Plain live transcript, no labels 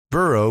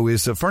Burrow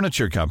is a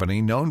furniture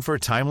company known for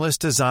timeless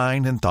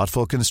design and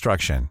thoughtful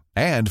construction,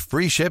 and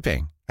free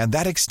shipping, and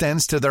that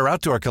extends to their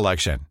outdoor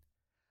collection.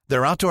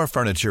 Their outdoor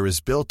furniture is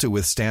built to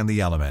withstand the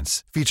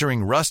elements,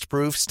 featuring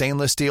rust-proof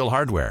stainless steel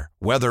hardware,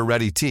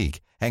 weather-ready teak,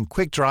 and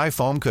quick-dry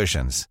foam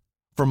cushions.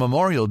 For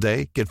Memorial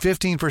Day, get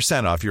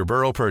 15% off your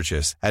Burrow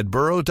purchase at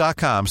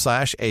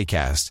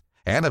burrow.com/ACAST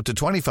and up to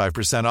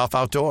 25% off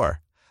outdoor.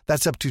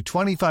 That's up to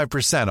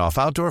 25% off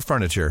outdoor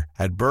furniture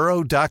at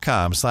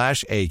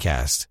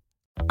burrow.com/ACAST.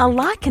 A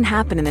lot can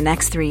happen in the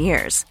next 3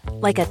 years.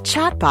 Like a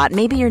chatbot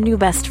may be your new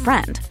best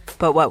friend.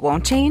 But what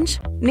won't change?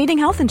 Needing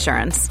health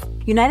insurance.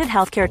 United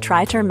Healthcare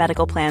Tri-Term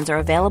Medical Plans are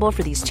available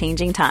for these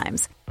changing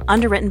times.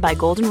 Underwritten by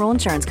Golden Rule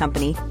Insurance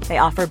Company, they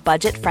offer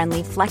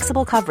budget-friendly,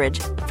 flexible coverage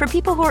for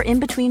people who are in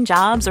between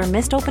jobs or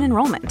missed open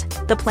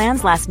enrollment. The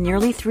plans last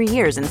nearly 3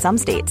 years in some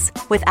states,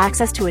 with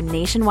access to a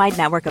nationwide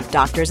network of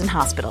doctors and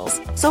hospitals.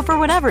 So for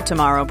whatever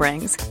tomorrow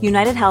brings,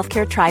 United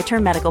Healthcare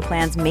Tri-Term Medical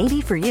Plans may be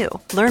for you.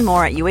 Learn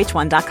more at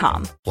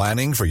uh1.com.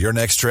 Planning for your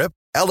next trip?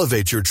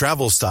 Elevate your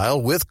travel style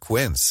with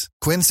Quince.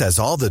 Quince has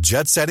all the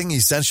jet-setting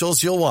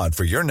essentials you'll want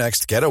for your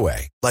next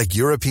getaway, like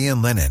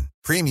European linen,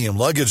 premium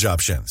luggage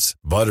options,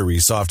 buttery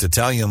soft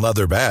Italian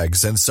leather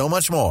bags, and so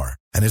much more.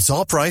 And it's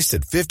all priced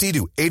at 50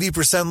 to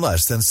 80%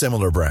 less than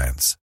similar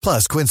brands.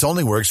 Plus, Quince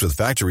only works with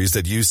factories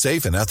that use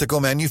safe and ethical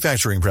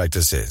manufacturing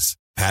practices.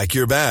 Pack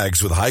your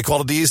bags with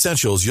high-quality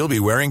essentials you'll be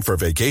wearing for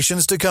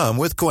vacations to come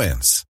with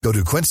Quince. Go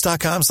to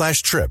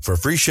quince.com/trip for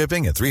free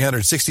shipping and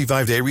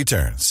 365-day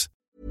returns.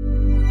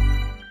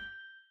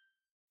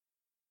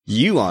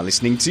 You are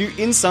listening to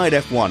Inside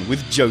F1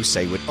 with Joe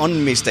Sayward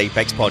on Missed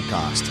Apex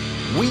Podcast.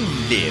 We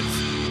live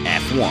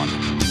F1.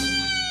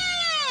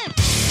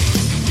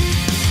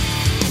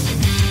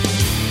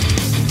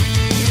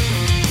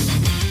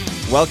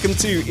 Welcome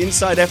to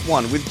Inside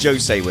F1 with Joe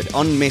Sayward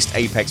on Missed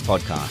Apex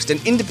Podcast, an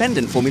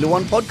independent Formula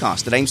One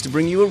podcast that aims to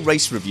bring you a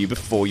race review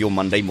before your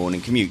Monday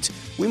morning commute.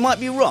 We might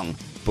be wrong,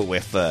 but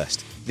we're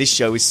first. This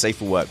show is safe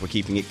for work. We're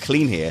keeping it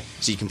clean here,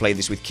 so you can play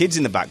this with kids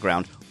in the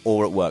background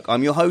or at work.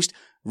 I'm your host,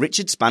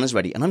 Richard Spanners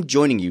Ready, and I'm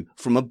joining you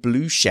from a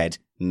blue shed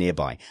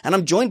nearby. And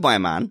I'm joined by a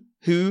man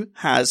who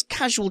has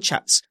casual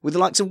chats with the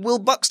likes of Will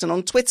Buxton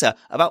on Twitter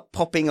about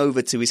popping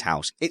over to his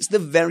house. It's the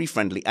very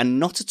friendly and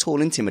not at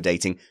all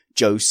intimidating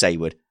Joe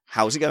Sayward.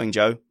 How's it going,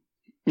 Joe?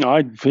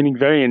 I'm feeling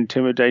very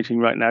intimidating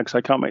right now because I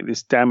can't make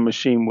this damn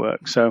machine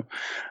work. So,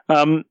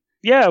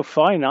 yeah,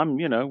 fine. I'm,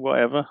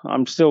 whatever.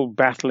 I'm still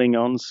battling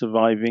on,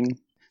 surviving.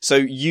 So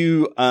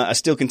you are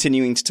still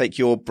continuing to take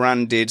your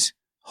branded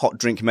hot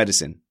drink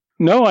medicine?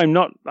 No, I'm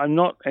not. I'm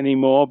not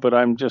anymore. But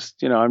I'm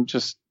just,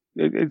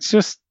 it's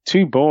just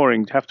too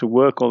boring to have to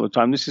work all the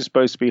time. This is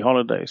supposed to be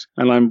holidays,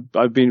 and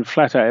I've been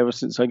flat out ever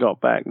since I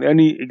got back. The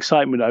only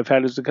excitement I've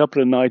had is a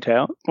couple of night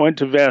out. I went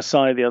to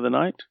Versailles the other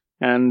night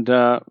and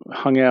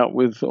hung out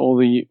with all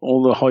the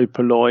hoi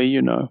polloi,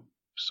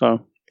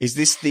 So is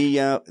this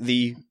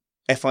the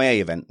FIA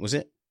event? Was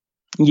it?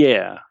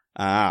 Yeah.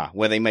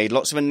 Where they made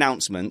lots of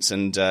announcements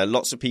and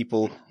lots of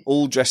people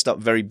all dressed up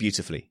very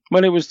beautifully.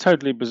 Well, it was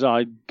totally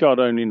bizarre. God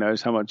only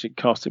knows how much it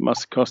cost. It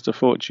must have cost a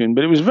fortune,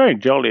 but it was very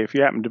jolly if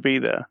you happened to be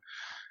there.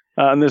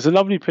 And there's a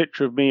lovely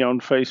picture of me on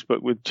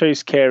Facebook with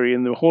Chase Carey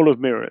in the Hall of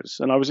Mirrors.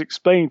 And I was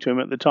explaining to him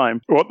at the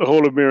time what the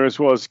Hall of Mirrors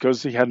was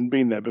because he hadn't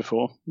been there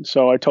before.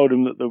 So I told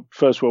him that the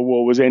First World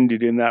War was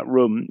ended in that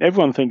room.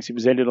 Everyone thinks it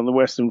was ended on the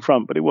Western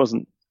Front, but it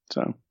wasn't.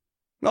 So.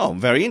 Oh,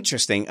 very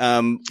interesting.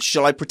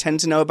 Shall I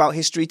pretend to know about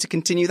history to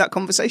continue that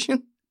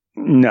conversation?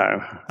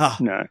 No.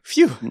 No.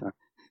 Phew. No.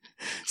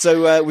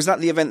 So was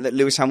that the event that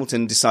Lewis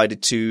Hamilton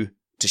decided to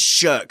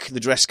shirk the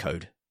dress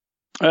code?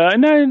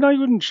 No, he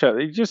wouldn't shirk.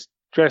 He just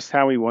dressed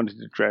how he wanted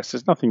to dress.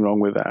 There's nothing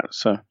wrong with that.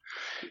 So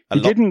he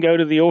didn't go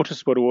to the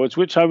Autosport Awards,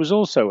 which I was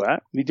also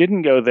at. He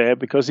didn't go there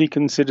because he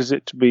considers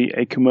it to be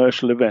a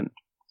commercial event,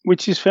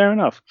 which is fair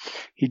enough.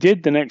 He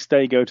did the next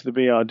day go to the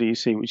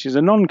BRDC, which is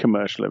a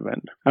non-commercial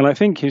event. And I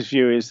think his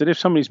view is that if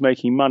somebody's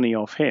making money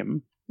off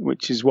him,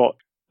 which is what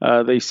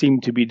they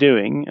seem to be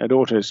doing at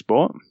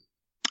Autosport,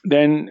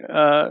 then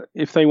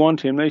if they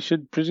want him, they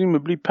should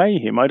presumably pay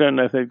him. I don't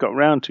know if they've got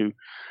round to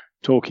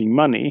talking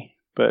money,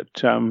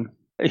 but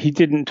he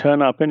didn't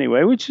turn up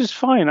anyway, which is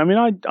fine. I mean,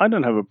 I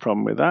don't have a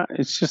problem with that.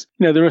 It's just,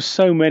 there are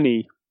so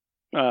many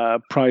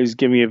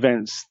prize-giving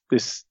events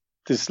this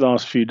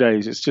last few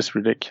days. It's just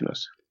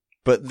ridiculous.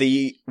 But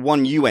the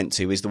one you went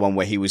to is the one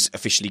where he was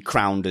officially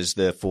crowned as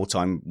the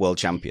 4-time world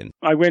champion.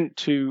 I went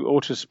to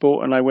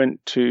Autosport and I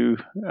went to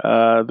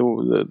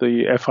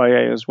the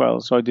FIA as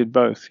well. So I did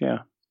both,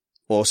 yeah.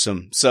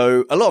 Awesome.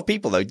 So a lot of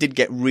people, though, did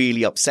get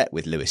really upset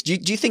with Lewis. Do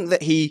you think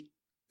that he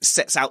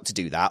sets out to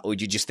do that? Or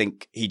do you just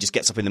think he just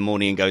gets up in the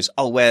morning and goes,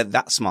 I'll wear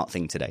that smart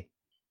thing today?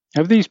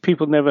 Have these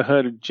people never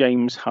heard of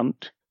James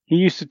Hunt? He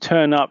used to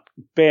turn up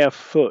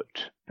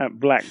barefoot at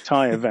black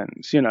tie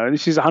events.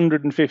 This is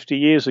 150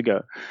 years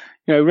ago.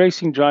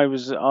 Racing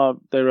drivers are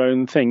their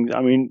own thing.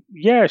 I mean,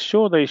 yeah,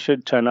 sure, they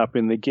should turn up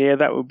in the gear.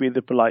 That would be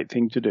the polite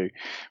thing to do.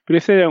 But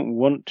if they don't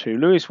want to,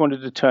 Lewis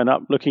wanted to turn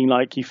up looking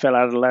like he fell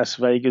out of Las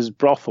Vegas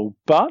brothel.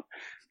 But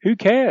who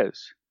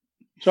cares?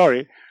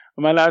 Sorry,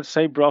 Am I allowed to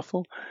say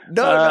brothel?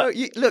 No.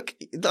 Look,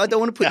 I don't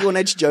want to put you on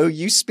edge, Joe.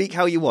 You speak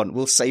how you want.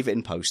 We'll save it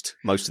in post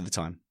most of the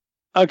time.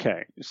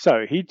 Okay,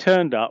 so he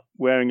turned up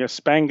wearing a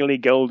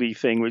spangly goldy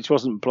thing, which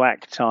wasn't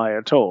black tie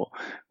at all,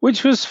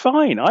 which was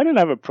fine. I didn't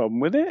have a problem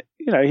with it.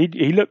 You know,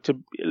 he looked a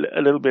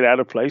little bit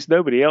out of place.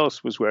 Nobody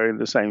else was wearing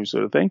the same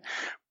sort of thing,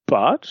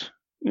 but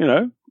you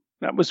know,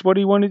 that was what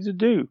he wanted to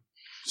do.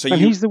 So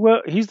he's the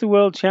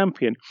world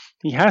champion.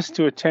 He has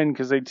to attend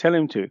because they tell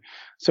him to.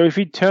 So if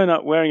he'd turn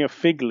up wearing a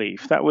fig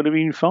leaf, that would have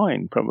been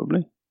fine,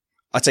 probably.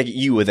 I take it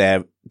you were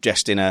there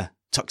dressed in a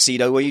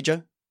tuxedo, were you,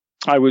 Joe?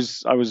 I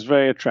was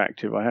very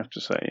attractive, I have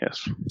to say,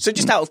 yes. So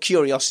just out of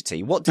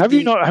curiosity, what did have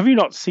you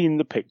not seen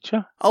the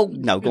picture? Oh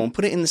no, go on,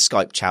 put it in the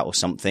Skype chat or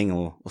something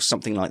or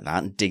something like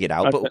that and dig it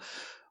out. Okay. But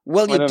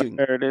while you're doing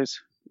there it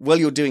is. While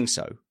you're doing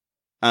so,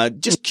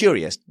 just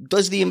curious,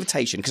 does the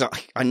invitation, because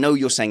I know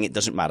you're saying it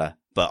doesn't matter,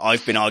 but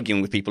I've been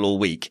arguing with people all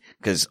week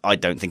because I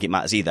don't think it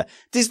matters either.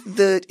 Does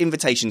the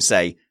invitation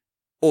say,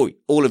 "Oi,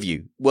 all of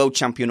you, world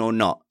champion or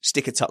not,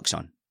 stick a tux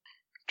on"?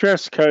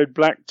 Dress code,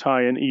 black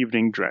tie and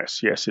evening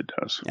dress. Yes, it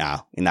does.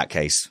 Ah, in that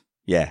case,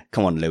 yeah.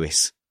 Come on,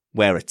 Lewis.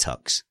 Wear a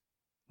tux.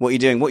 What are you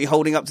doing? What are you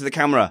holding up to the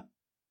camera?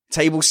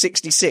 Table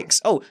 66.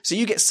 Oh, so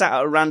you get sat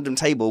at a random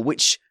table.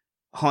 Which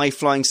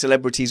high-flying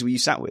celebrities were you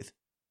sat with?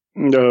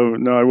 No,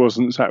 I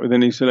wasn't sat with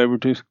any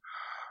celebrities.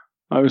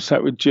 I was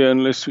sat with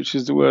journalists, which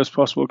is the worst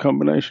possible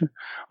combination.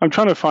 I'm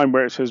trying to find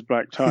where it says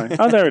black tie.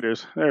 Oh, there it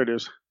is. There it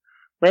is.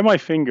 Where my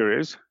finger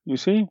is, you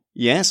see?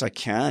 Yes, I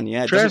can.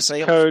 Yeah. Dress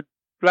code,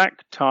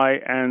 black tie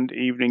and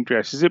evening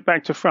dress. Is it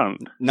back to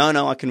front?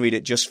 No, I can read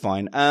it just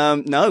fine.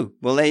 No.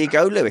 Well, there you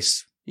go,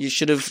 Lewis. You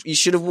should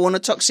have worn a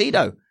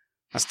tuxedo.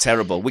 That's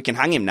terrible. We can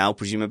hang him now,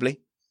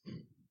 presumably.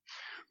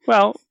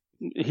 Well,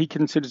 he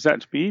considers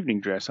that to be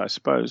evening dress, I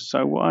suppose.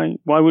 So why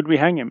would we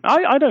hang him?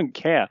 I don't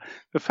care.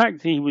 The fact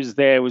that he was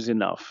there was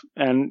enough,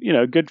 and you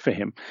know, good for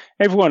him.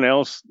 Everyone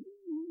else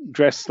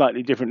dressed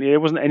slightly differently. There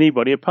wasn't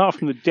anybody apart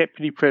from the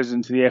deputy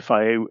president of the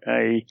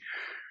FIA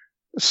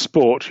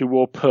Sport who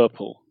wore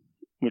purple,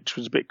 which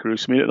was a bit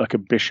gruesome. He looked like a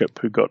bishop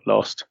who got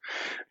lost.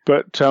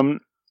 But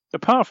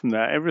apart from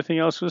that, everything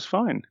else was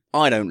fine.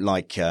 I don't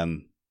like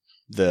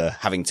the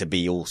having to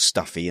be all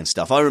stuffy and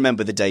stuff. I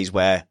remember the days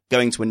where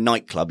going to a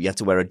nightclub, you had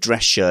to wear a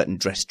dress shirt and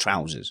dress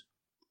trousers.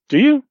 Do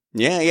you?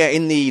 Yeah.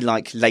 In the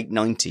late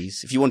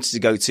 90s, if you wanted to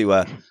go to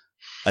a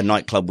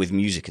nightclub with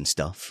music and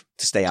stuff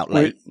to stay out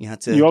late, you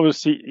had to. You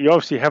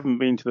obviously haven't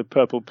been to the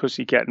Purple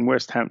Pussycat in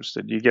West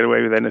Hampstead. You get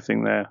away with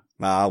anything there.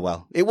 Ah,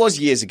 well, it was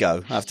years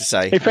ago, I have to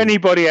say. If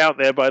anybody out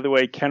there, by the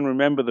way, can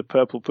remember the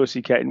Purple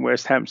Pussycat in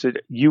West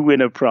Hampstead, you win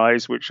a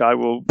prize, which I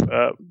will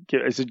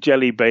get as a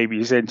jelly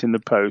baby sent in the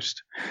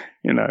post.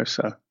 You know,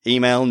 so.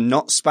 Email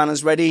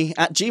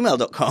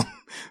notspannersready@gmail.com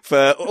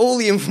for all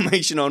the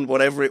information on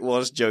whatever it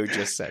was Joe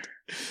just said.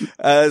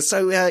 I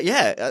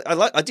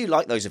do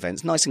like those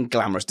events. Nice and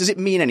glamorous. Does it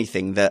mean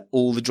anything that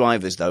all the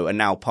drivers, though, are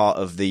now part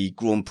of the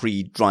Grand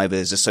Prix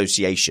Drivers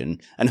Association,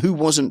 and who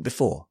wasn't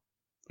before?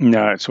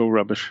 No, it's all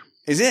rubbish.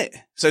 Is it?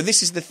 So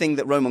this is the thing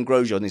that Romain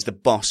Grosjean is the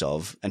boss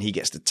of, and he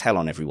gets to tell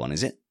on everyone,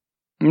 is it?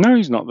 No,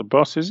 he's not the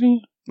boss, is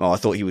he? Oh, I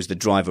thought he was the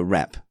driver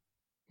rep.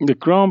 The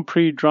Grand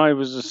Prix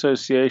Drivers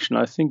Association,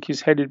 I think,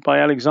 is headed by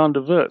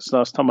Alexander Wurz,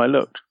 last time I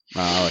looked.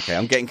 Oh, okay.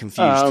 I'm getting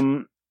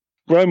confused.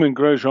 Romain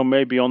Grosjean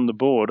may be on the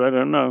board. I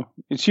don't know.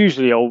 It's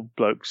usually old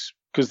blokes,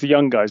 because the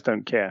young guys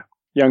don't care.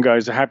 Young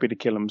guys are happy to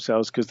kill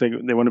themselves because they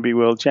want to be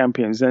world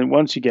champions. Then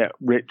once you get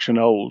rich and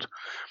old,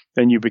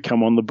 then you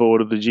become on the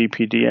board of the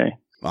GPDA.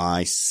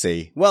 I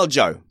see. Well,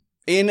 Joe,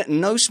 in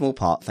no small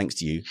part, thanks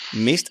to you,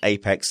 Missed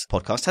Apex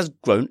podcast has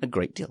grown a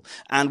great deal.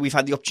 And we've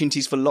had the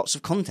opportunities for lots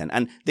of content.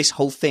 And this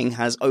whole thing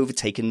has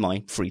overtaken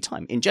my free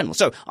time in general.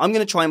 So I'm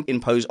going to try and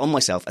impose on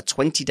myself a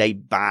 20-day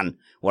ban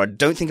where I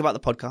don't think about the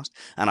podcast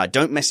and I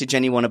don't message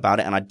anyone about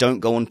it and I don't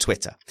go on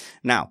Twitter.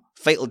 Now,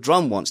 Fatal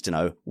Drum wants to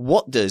know,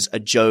 what does a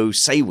Joe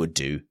Saward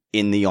do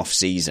in the off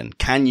season?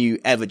 Can you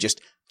ever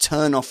just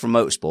turn off from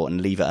motorsport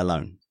and leave it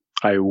alone?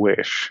 I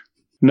wish.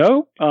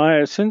 No,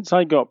 since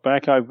I got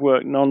back, I've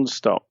worked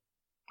non-stop.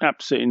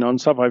 Absolutely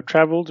non-stop. I've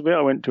travelled a bit.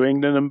 I went to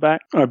England and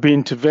back. I've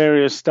been to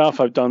various stuff.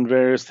 I've done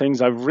various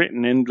things. I've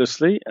written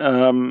endlessly.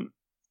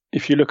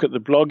 If you look at the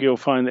blog, you'll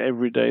find that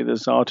every day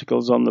there's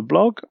articles on the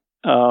blog.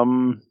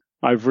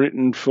 I've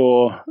written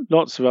for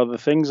lots of other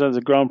things. There's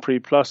a Grand Prix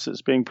Plus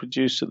that's being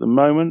produced at the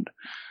moment.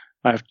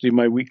 I have to do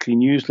my weekly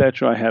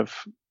newsletter. I have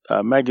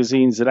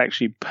magazines that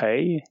actually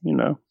pay, you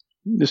know,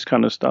 this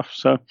kind of stuff.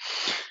 So,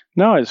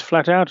 no, it's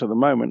flat out at the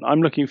moment.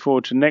 I'm looking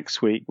forward to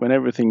next week when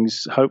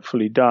everything's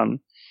hopefully done.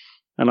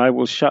 And I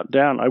will shut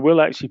down. I will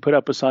actually put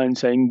up a sign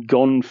saying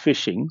 "Gone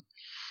Fishing,"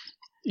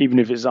 even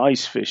if it's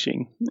ice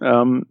fishing,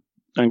 and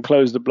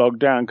close the blog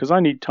down because I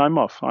need time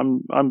off.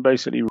 I'm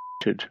basically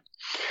rooted,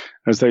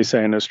 as they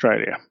say in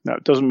Australia. Now,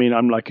 it doesn't mean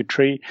I'm like a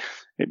tree.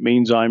 It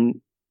means I'm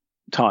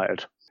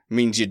tired. It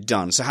means you're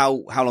done. So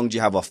how long do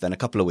you have off then? A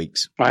couple of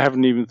weeks? I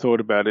haven't even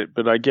thought about it,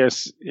 but I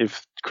guess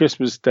if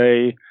Christmas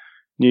Day,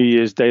 New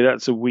Year's Day,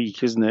 that's a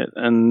week, isn't it?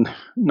 And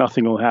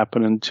nothing will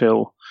happen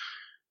until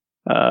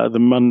the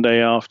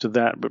Monday after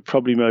that, but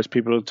probably most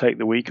people will take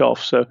the week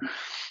off. So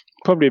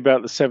probably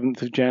about the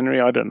 7th of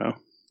January. I don't know.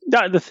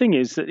 The thing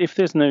is that if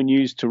there's no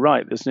news to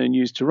write, there's no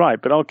news to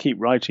write, but I'll keep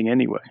writing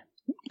anyway,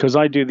 because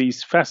I do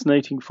these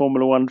fascinating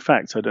Formula One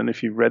facts. I don't know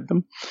if you've read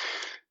them,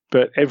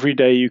 but every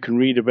day you can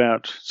read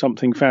about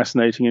something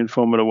fascinating in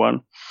Formula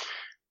One,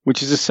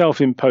 which is a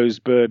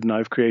self-imposed burden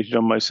I've created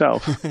on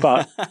myself.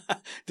 But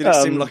did it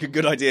seem like a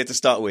good idea to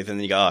start with, and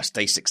then you go,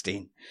 stay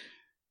 16?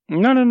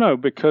 No,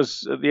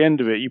 because at the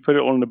end of it, you put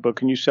it all in a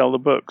book and you sell the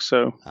book.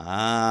 So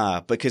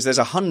because there's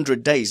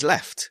 100 days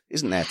left,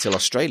 isn't there, till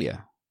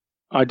Australia?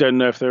 I don't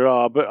know if there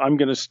are, but I'm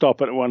going to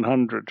stop at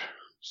 100.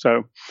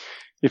 So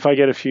if I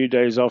get a few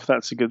days off,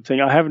 that's a good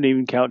thing. I haven't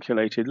even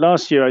calculated.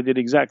 Last year I did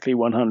exactly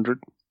 100,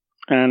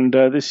 and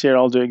this year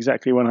I'll do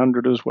exactly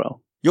 100 as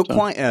well. You're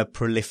quite a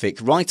prolific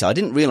writer. I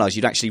didn't realise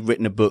you'd actually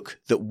written a book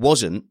that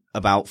wasn't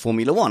about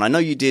Formula One. I know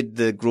you did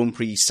the Grand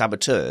Prix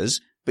Saboteurs,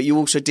 but you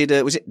also did,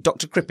 was it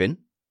Dr. Crippen?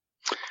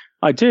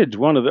 I did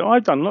one of them.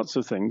 I've done lots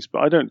of things, but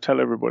I don't tell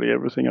everybody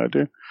everything I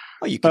do.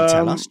 Oh, you can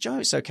tell us, Joe.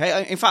 It's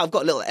okay. In fact, I've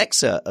got a little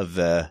excerpt of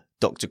the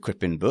Dr.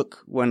 Crippen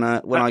book when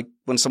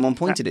someone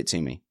pointed it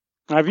to me.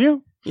 Have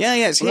you? Yeah,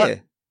 it's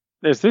here.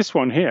 There's this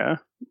one here.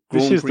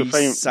 This is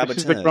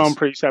the Grand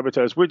Prix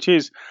Saboteurs, which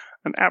is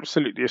an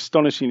absolutely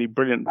astonishingly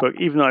brilliant book,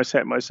 even though I say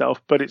it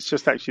myself, but it's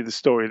just actually the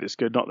story that's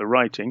good, not the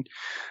writing.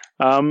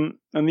 And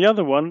the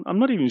other one, I'm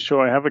not even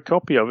sure I have a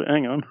copy of it.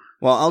 Hang on.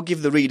 Well, I'll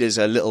give the readers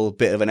a little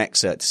bit of an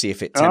excerpt to see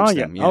if it tempts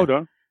them. Yeah. Hold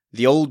on.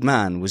 The old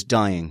man was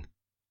dying.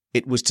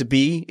 It was to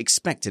be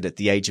expected at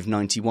the age of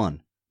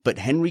 91, but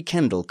Henry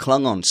Kendall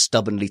clung on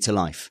stubbornly to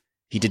life.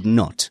 He did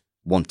not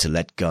want to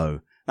let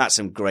go. That's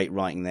some great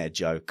writing there,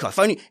 Joe. God,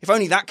 if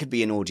only that could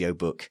be an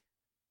audiobook.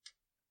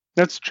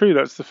 That's true.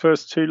 That's the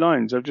first 2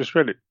 lines. I've just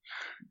read it.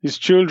 His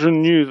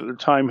children knew that the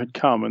time had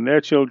come, and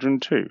their children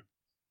too.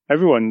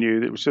 Everyone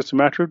knew that it was just a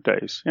matter of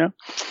days. Yeah.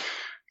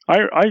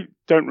 I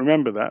don't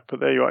remember that, but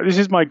there you are. This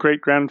is my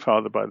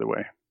great-grandfather, by the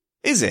way.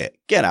 Is it?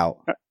 Get out.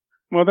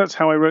 Well, that's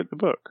how I wrote the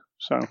book.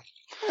 So.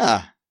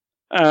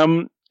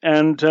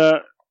 And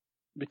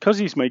because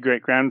he's my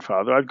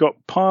great-grandfather, I've got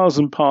piles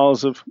and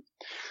piles of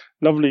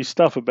lovely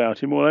stuff about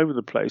him all over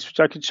the place, which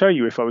I could show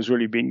you if I was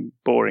really being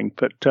boring.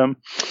 But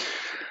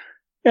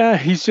yeah,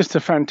 he's just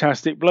a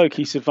fantastic bloke.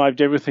 He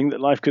survived everything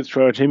that life could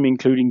throw at him,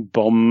 including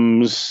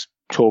bombs,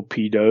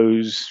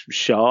 torpedoes,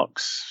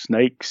 sharks,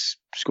 snakes,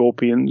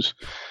 scorpions,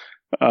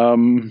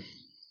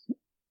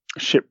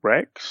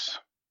 shipwrecks,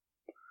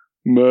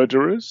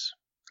 murderers,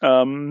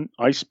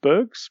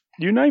 icebergs,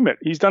 you name it.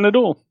 He's done it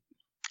all.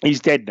 He's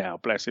dead now,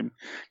 bless him,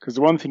 because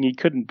the one thing he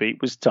couldn't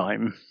beat was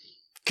time.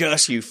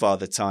 Curse you,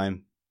 Father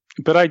Time.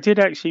 But I did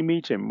actually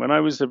meet him when I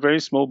was a very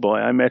small boy.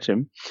 I met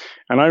him,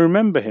 and I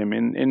remember him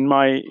in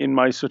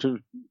my sort of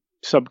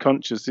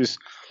subconscious. This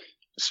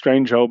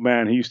strange old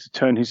man who used to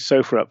turn his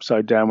sofa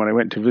upside down when I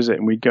went to visit,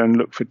 and we'd go and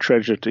look for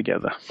treasure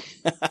together.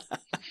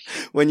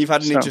 When you've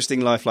had an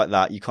interesting life like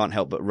that, you can't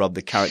help but rub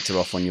the character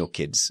off on your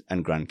kids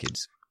and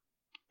grandkids.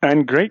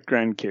 And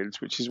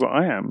great-grandkids, which is what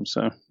I am.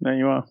 So there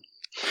you are.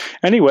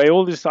 Anyway,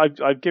 all this,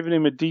 I've given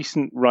him a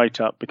decent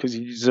write-up because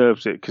he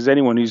deserves it, because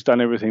anyone who's done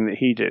everything that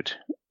he did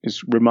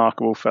is a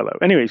remarkable fellow.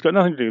 Anyway, he's got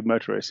nothing to do with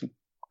motor racing.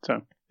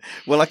 So.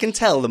 Well, I can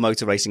tell the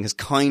motor racing has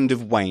kind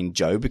of waned,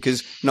 Joe,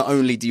 because not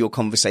only do your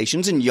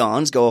conversations and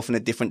yarns go off in a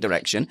different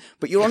direction,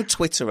 but you're on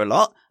Twitter a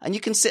lot, and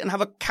you can sit and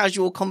have a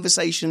casual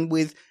conversation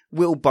with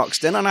Will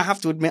Buxton. And I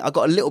have to admit, I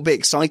got a little bit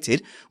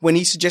excited when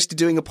he suggested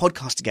doing a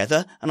podcast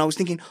together, and I was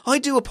thinking, I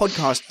do a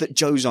podcast that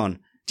Joe's on.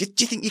 Do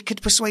you think you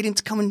could persuade him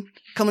to come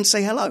and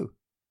say hello?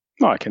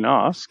 No, I can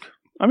ask.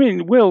 I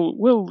mean,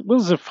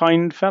 Will's a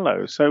fine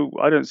fellow, so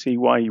I don't see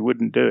why he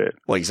wouldn't do it.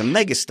 Well, he's a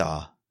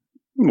megastar.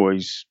 Well,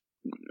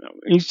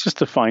 he's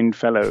just a fine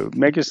fellow.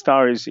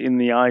 Megastar is in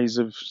the eyes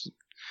of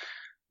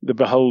the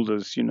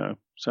beholders, you know.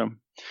 So,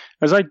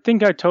 as I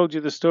think I told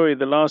you the story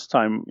the last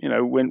time, you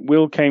know, when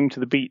Will came to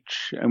the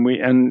beach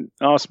and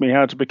asked me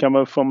how to become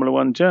a Formula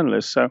One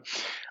journalist. So,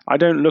 I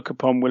don't look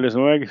upon Will as a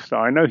megastar.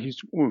 I know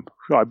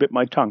I bit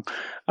my tongue.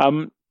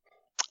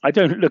 I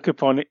don't look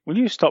upon it. Will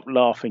you stop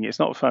laughing? It's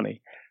not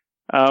funny.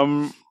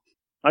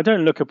 I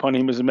don't look upon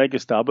him as a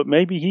megastar, but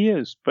maybe he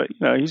is. But, you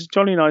know, he's a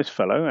jolly nice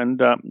fellow.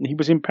 And he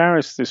was in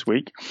Paris this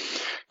week.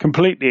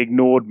 Completely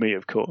ignored me,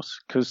 of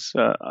course,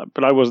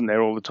 but I wasn't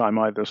there all the time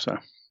either. So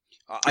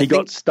he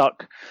got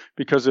stuck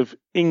because of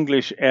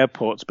English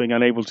airports being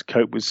unable to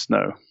cope with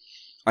snow.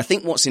 I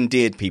think what's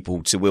endeared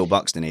people to Will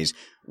Buxton is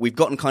we've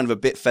gotten kind of a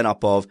bit fed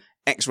up of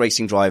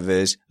ex-racing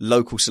drivers,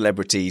 local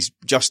celebrities,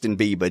 Justin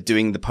Bieber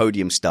doing the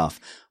podium stuff.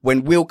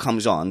 When Will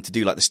comes on to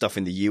do like the stuff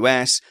in the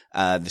US,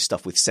 the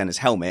stuff with Senna's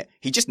helmet,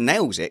 he just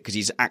nails it because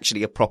he's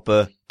actually a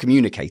proper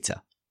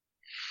communicator.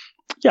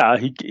 Yeah,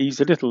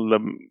 he's a little.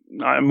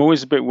 I'm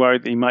always a bit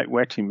worried that he might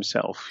wet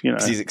himself, you know.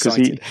 Because he's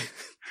excited.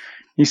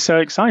 He's so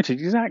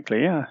excited,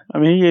 exactly, yeah. I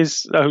mean, he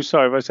is. Oh,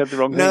 sorry if I said the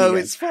wrong thing. No,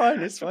 it's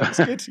fine. It's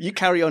good. You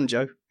carry on,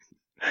 Joe.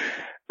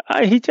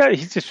 He's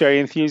just very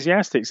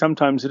enthusiastic,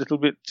 sometimes a little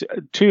bit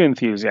too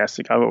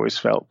enthusiastic, I've always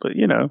felt. But,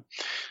 you know,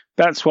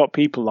 that's what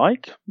people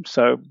like.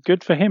 So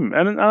good for him.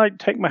 And I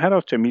take my hat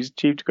off to him. He's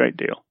achieved a great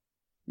deal.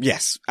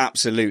 Yes,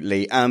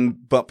 absolutely.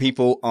 But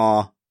people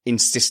are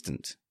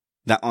insistent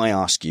that I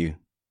ask you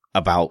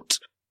about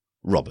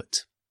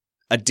Robert,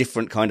 a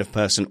different kind of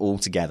person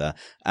altogether.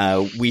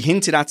 We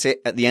hinted at it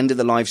at the end of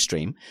the live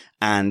stream,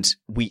 and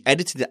we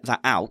edited that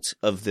out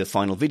of the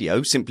final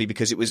video simply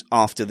because it was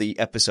after the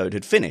episode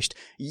had finished.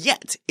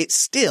 Yet it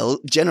still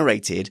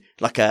generated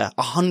like a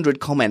 100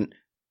 comment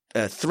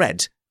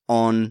thread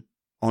on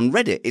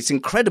Reddit. It's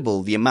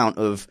incredible the amount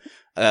of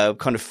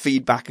kind of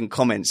feedback and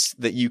comments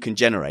that you can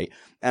generate.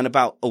 And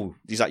about, oh,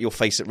 is that your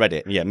face at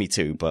Reddit? Yeah, me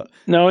too. But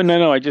no,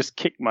 I just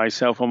kicked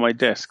myself on my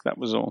desk. That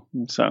was all.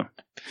 So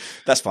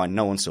that's fine.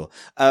 No one saw.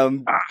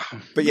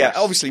 But yeah,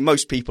 obviously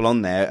most people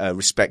on there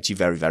respect you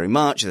very, very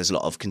much. There's a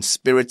lot of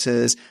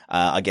conspirators.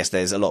 I guess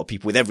there's a lot of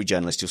people with every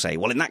journalist who'll say,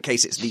 well, in that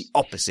case, it's the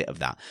opposite of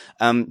that.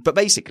 But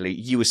basically,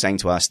 you were saying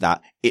to us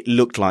that it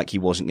looked like he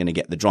wasn't going to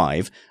get the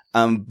drive.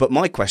 But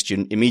my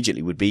question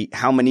immediately would be,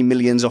 how many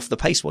millions off the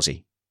pace was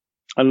he?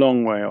 A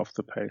long way off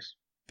the pace.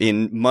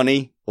 In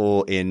money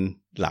or in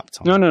lap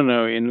time?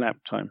 No, in lap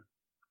time.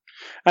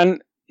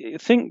 And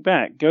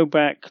go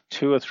back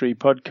 2 or 3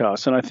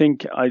 podcasts, and I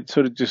think I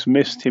sort of just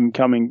missed him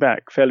coming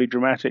back fairly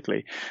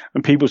dramatically.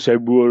 And people say,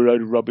 well,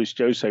 rubbish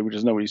Jose, who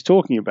doesn't know what he's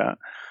talking about.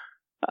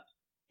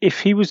 If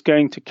he was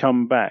going to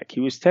come back, he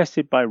was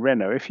tested by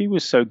Renault. If he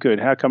was so good,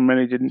 how come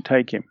Renault didn't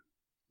take him?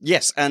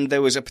 Yes, and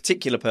there was a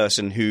particular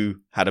person who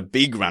had a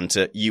big rant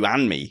at you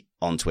and me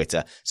on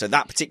Twitter. So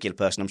that particular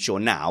person, I'm sure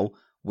now,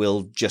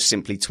 will just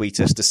simply tweet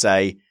us to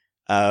say,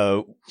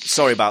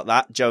 sorry about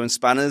that, Joe and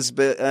Spanners,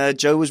 but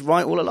Joe was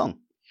right all along.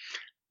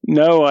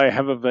 No, I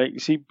have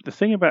see, the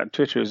thing about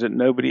Twitter is that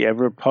nobody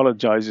ever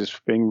apologizes for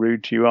being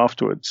rude to you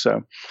afterwards.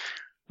 So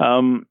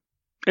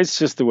it's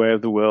just the way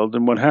of the world,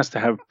 and one has to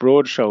have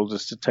broad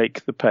shoulders to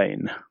take the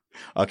pain.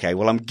 Okay,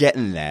 well, I'm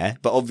getting there,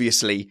 but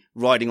obviously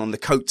riding on the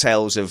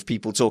coattails of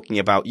people talking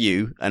about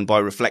you, and by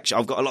reflection,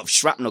 I've got a lot of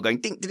shrapnel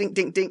going dink, dink,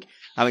 dink, dink,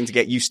 having to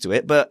get used to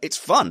it, but it's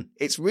fun.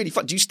 It's really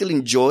fun. Do you still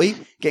enjoy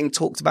getting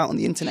talked about on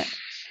the internet?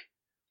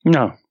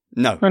 No.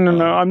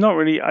 I'm not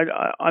really.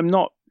 I'm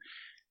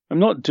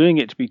not doing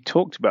it to be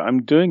talked about.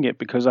 I'm doing it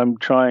because I'm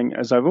trying,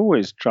 as I've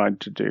always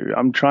tried to do,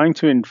 I'm trying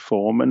to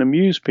inform and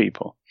amuse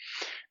people.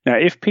 Now,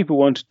 if people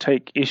want to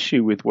take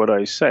issue with what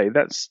I say,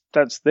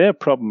 that's their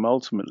problem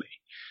ultimately.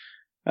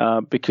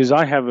 Because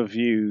I have a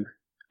view,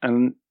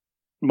 and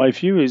my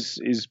view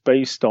is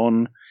based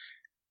on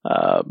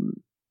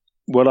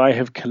what I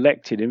have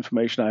collected,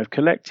 information I have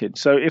collected.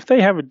 So if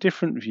they have a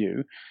different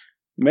view,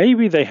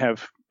 maybe they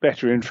have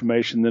better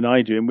information than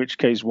I do, in which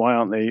case, why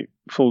aren't they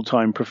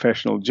full-time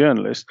professional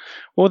journalists?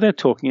 Or they're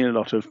talking a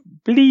lot of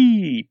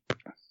bleep.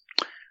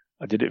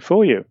 I did it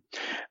for you.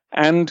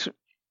 And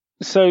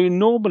so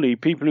normally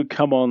people who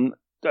come on,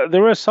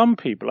 there are some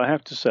people, I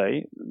have to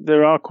say,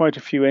 there are quite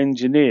a few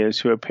engineers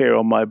who appear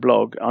on my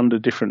blog under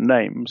different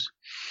names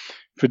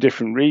for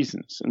different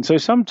reasons. And so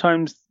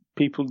sometimes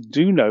people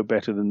do know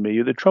better than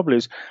me. The trouble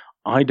is,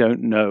 I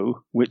don't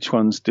know which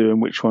ones do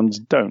and which ones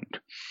don't.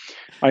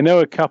 I know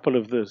a couple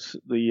of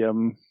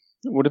the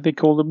what do they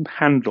call them?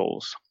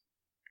 Handles.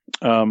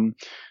 I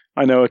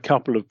know a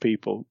couple of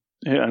people,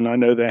 and I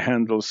know their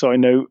handles. So I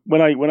know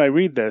when I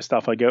read their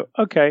stuff, I go,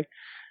 okay,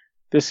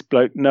 this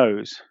bloke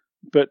knows.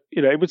 But,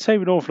 it would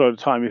save an awful lot of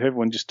time if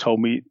everyone just told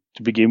me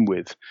to begin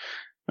with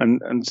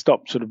and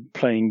stop sort of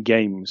playing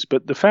games.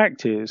 But the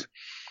fact is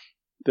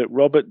that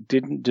Robert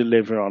didn't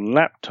deliver on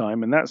lap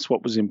time, and that's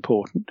what was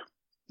important.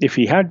 If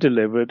he had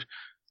delivered,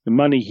 the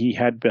money he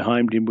had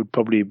behind him would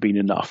probably have been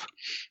enough.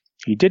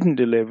 He didn't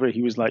deliver.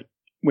 He was like,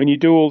 when you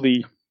do all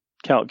the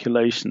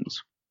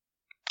calculations,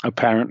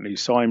 apparently,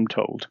 so I'm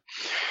told,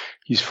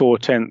 he's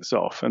 4/10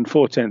 off. And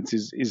 4/10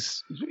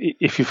 is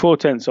if you're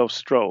 4/10 off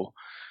Stroll,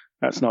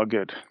 that's not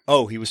good.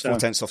 Oh, he was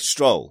 4/10 off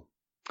Stroll.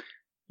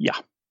 Yeah.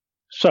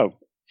 So,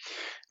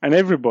 and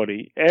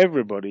everybody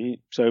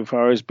so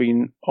far has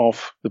been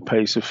off the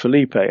pace of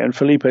Felipe, and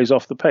Felipe's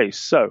off the pace.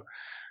 So,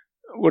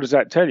 what does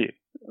that tell you?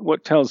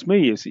 What tells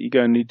me is that you're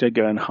going to need to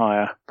go and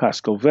hire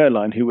Pascal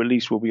Wehrlein, who at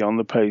least will be on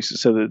the pace,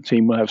 so that the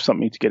team will have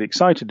something to get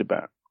excited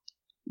about.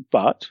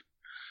 But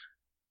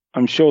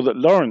I'm sure that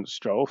Lawrence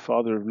Stroll,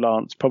 father of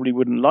Lance, probably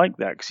wouldn't like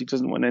that because he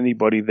doesn't want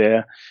anybody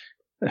there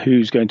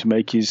who's going to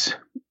make his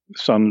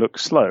son look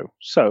slow.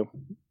 So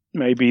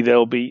maybe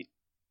there'll be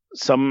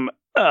some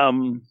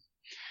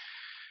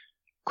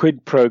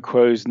quid pro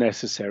quos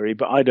necessary,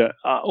 but I don't.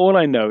 All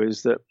I know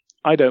is that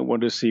I don't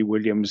want to see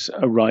Williams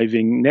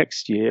arriving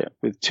next year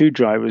with 2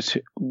 drivers,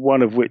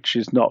 one of which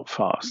is not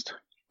fast.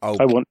 Oh.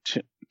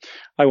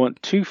 I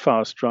want 2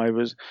 fast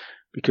drivers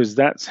because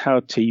that's how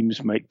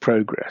teams make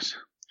progress.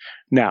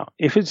 Now,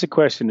 if it's a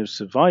question of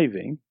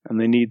surviving and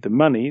they need the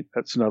money,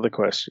 that's another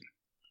question.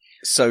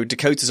 So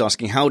Dakota's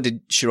asking, how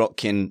did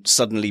Sirotkin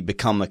suddenly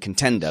become a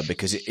contender?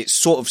 Because it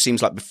sort of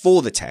seems like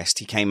before the test,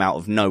 he came out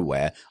of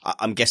nowhere.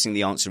 I'm guessing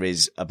the answer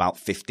is about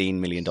 $15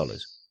 million.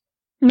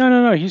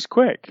 No, he's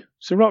quick.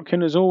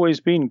 Sirotkin has always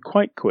been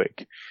quite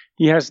quick.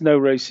 He has no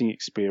racing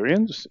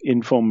experience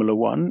in Formula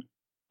One.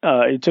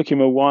 It took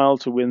him a while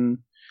to win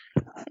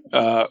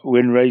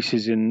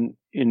races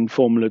in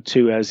Formula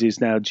 2, as is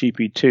now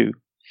GP2.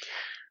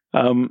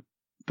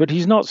 But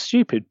he's not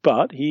stupid,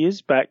 but he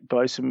is backed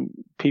by some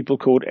people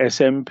called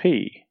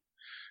SMP,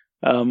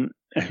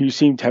 who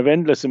seem to have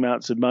endless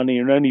amounts of money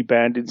and are only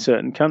banned in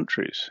certain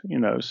countries,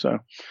 so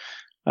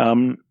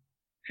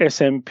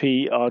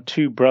SMP are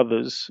two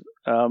brothers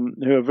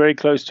who are very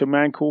close to a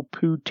man called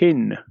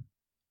Putin.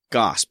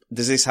 Gasp.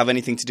 Does this have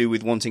anything to do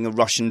with wanting a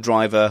Russian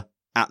driver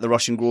at the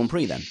Russian Grand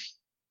Prix then?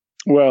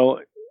 Well,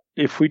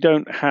 if we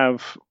don't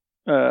have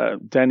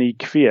Danny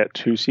Kvyat,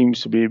 who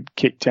seems to be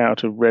kicked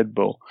out of Red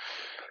Bull,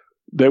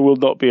 there will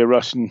not be a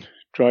Russian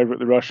driver at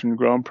the Russian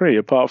Grand Prix,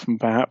 apart from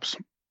perhaps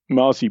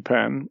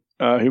Marzipan,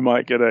 who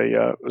might get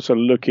a sort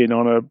of look in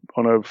on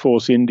a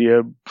Force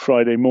India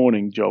Friday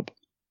morning job.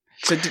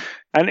 So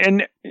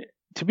and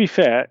to be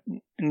fair,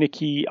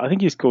 I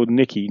think he's called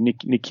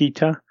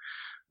Nikita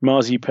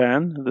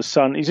Marzipan, the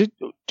son. He's a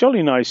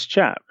jolly nice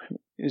chap.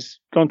 He's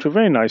gone to a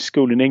very nice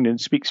school in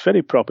England, speaks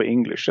very proper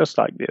English, just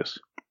like this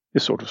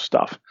sort of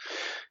stuff.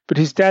 But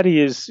his daddy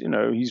is,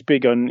 he's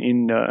big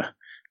in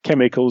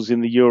chemicals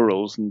in the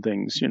Urals and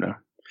things,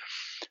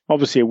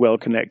 Obviously a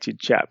well-connected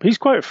chap. He's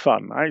quite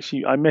fun.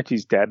 I met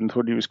his dad and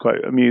thought he was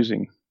quite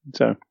amusing.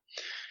 So,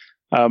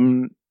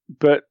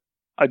 but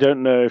I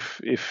don't know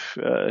if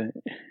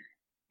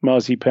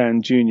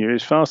Marzipan Jr.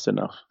 is fast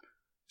enough.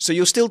 So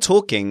you're still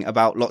talking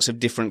about lots of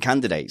different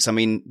candidates. I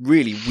mean,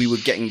 really, we were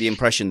getting the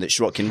impression that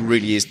Sirotkin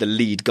really is the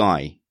lead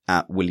guy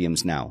at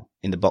Williams now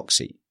in the box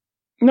seat.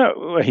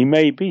 No, he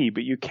may be,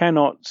 but you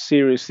cannot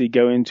seriously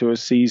go into a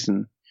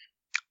season.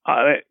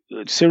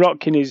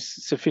 Sirotkin is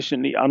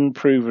sufficiently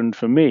unproven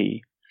for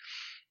me.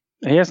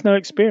 He has no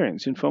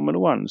experience in Formula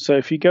One. So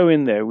if you go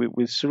in there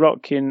with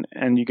Sirotkin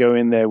and you go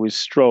in there with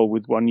Stroll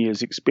with 1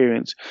 year's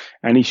experience,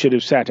 and he should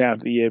have sat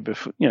out the year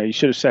before, he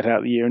should have sat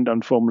out the year and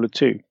done Formula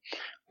 2.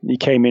 He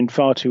came in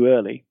far too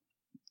early.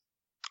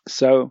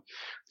 So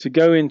to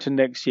go into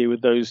next year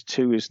with those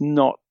two is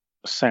not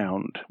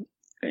sound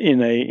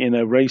in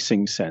a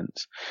racing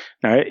sense.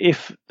 Now,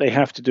 if they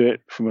have to do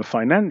it from a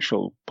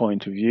financial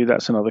point of view,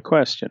 that's another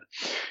question.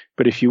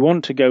 But if you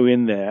want to go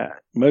in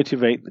there,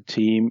 motivate the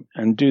team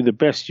and do the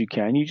best you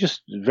can, you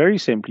just very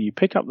simply, you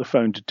pick up the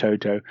phone to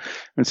Toto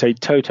and say,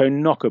 Toto,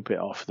 knock a bit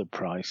off the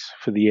price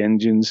for the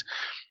engines.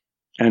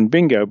 And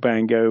bingo,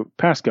 bango,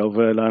 Pascal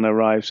Wehrlein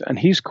arrives and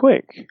he's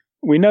quick.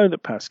 We know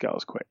that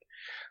Pascal's quick.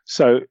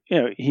 So,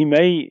 he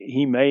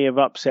may have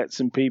upset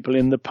some people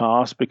in the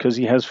past because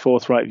he has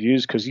forthright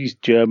views, because he's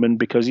German,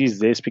 because he's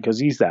this, because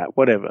he's that,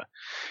 whatever.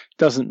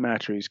 Doesn't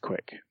matter, he's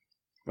quick.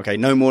 Okay,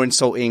 no more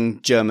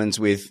insulting Germans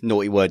with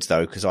naughty words,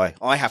 though, because I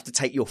have to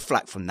take your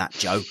flak from that,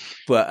 Joe.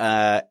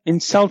 But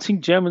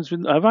insulting Germans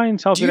with... Have I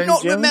insulted any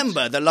Germans? Do you not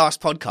remember the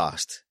last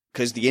podcast?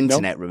 Because the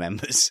internet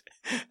remembers.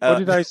 What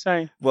did I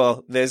say?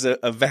 Well, there's a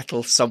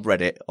Vettel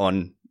subreddit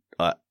on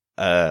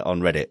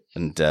Reddit,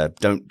 and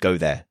don't go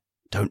there.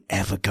 Don't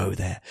ever go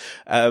there.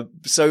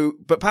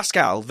 But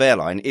Pascal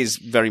Wehrlein is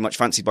very much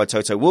fancied by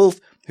Toto Wolff,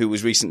 who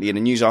was recently in a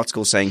news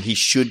article saying he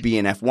should be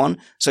in F1.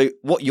 So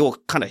what you're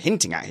kind of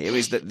hinting at here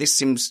is that this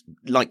seems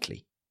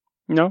likely.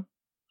 No,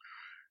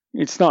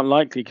 it's not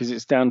likely because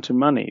it's down to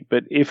money.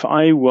 But if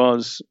I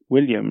was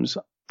Williams,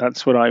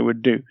 that's what I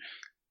would do.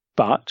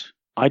 But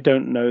I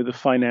don't know the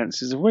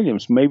finances of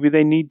Williams. Maybe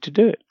they need to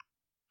do it.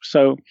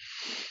 So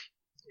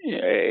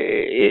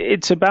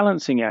it's a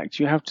balancing act.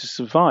 You have to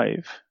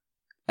survive.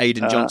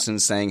 Aidan Johnson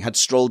saying, had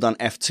Stroll done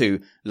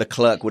F2,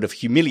 Leclerc would have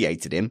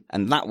humiliated him,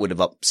 and that would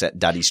have upset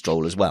Daddy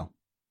Stroll as well.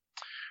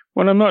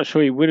 Well, I'm not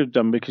sure he would have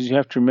done, because you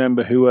have to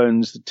remember who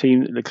owns the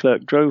team that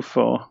Leclerc drove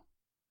for.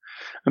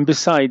 And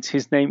besides,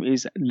 his name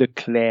is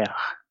Leclerc.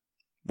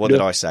 What did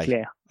I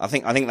say? I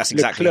think that's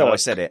exactly how I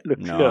said it.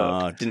 Leclerc.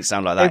 No, it didn't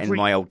sound like that in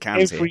my old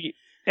cans here.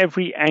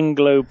 Every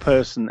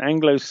Anglo-Saxon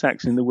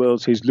in the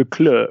world says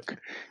Leclerc.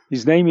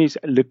 His name is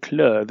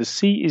Leclerc. The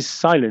C is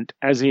silent,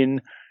 as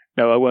in...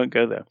 No, I won't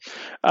go there.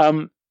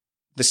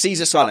 The C's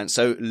are silent,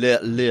 so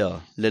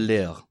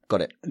Leclerc.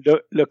 Got it.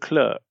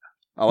 Leclerc.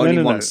 Oh,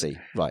 only one C.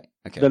 Right,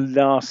 okay. The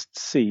last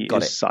C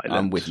Got is it. silent.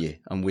 I'm with you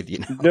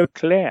now.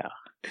 Leclerc.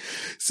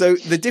 So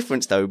the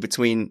difference, though,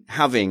 between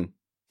having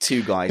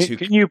two guys who...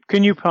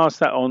 Can you pass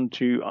that on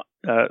to...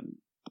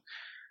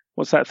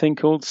 what's that thing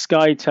called?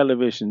 Sky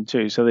Television,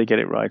 too, so they get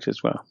it right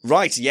as well.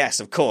 Right, yes,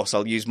 of course.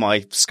 I'll use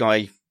my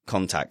Sky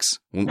contacts.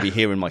 Wouldn't be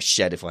here in my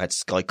shed if I had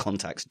Sky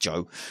contacts,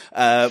 Joe.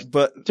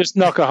 But just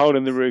knock a hole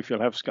in the roof,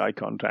 you'll have Sky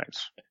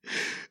contacts.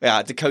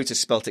 Yeah, Dakota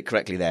spelt it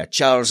correctly there.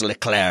 Charles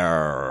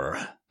Leclerc.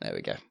 There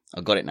we go.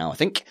 I've got it now, I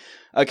think.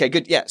 Okay,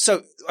 good. Yeah.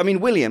 So, I mean,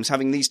 Williams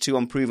having these two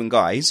unproven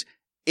guys,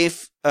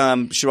 if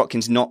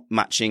Sirotkin's not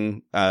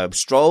matching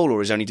Stroll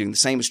or is only doing the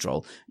same as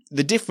Stroll,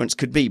 the difference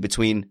could be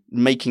between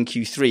making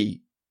Q3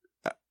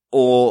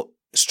 or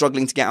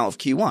struggling to get out of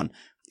Q1.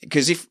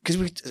 Because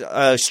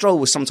Stroll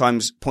was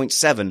sometimes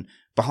 0.7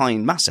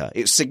 behind Massa.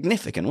 It was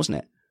significant, wasn't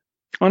it?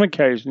 On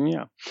occasion,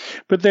 yeah.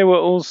 But there were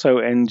also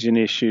engine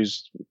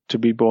issues to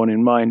be borne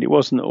in mind. It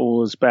wasn't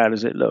all as bad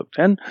as it looked.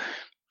 And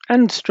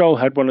And Stroll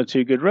had one or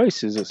two good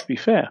races, let's be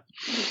fair.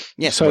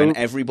 Yes, so, when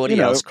everybody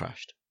else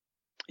crashed.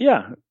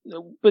 Yeah,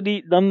 but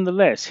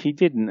nonetheless, he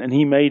didn't, and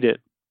he made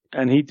it,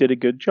 and he did a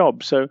good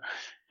job. So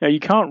you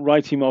can't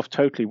write him off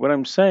totally. What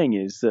I'm saying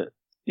is that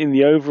in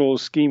the overall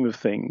scheme of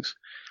things,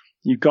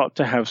 you've got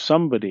to have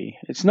somebody.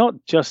 It's not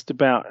just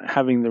about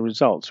having the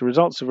results. The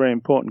results are very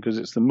important because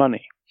it's the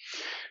money.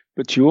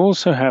 But you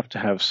also have to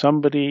have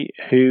somebody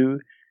who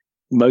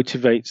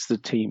motivates the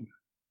team.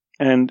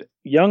 And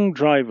young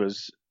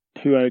drivers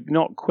who are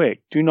not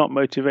quick do not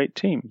motivate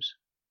teams.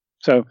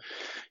 So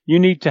you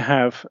need to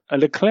have a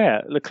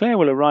Leclerc. Leclerc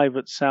will arrive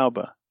at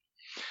Sauber.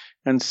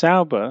 And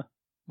Sauber,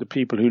 the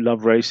people who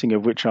love racing,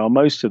 of which are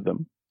most of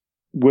them,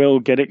 will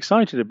get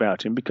excited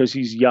about him because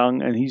he's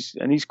young and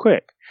he's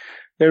quick.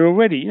 They're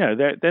already,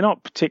 they're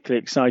not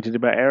particularly excited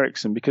about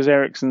Ericsson because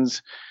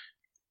Ericsson's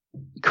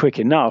quick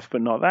enough,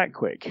 but not that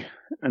quick.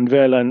 And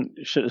Wehrlein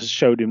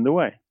showed him the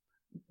way.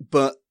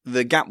 But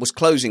the gap was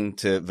closing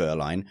to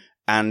Wehrlein,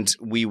 and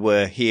we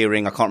were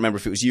hearing, I can't remember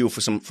if it was you or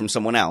from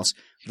someone else,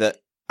 that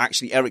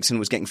actually Ericsson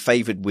was getting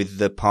favoured with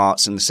the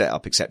parts and the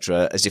setup,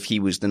 etc., as if he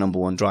was the number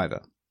one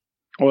driver.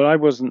 Well,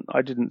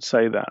 I didn't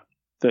say that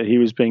he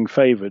was being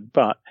favoured,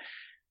 but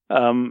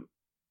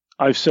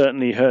I've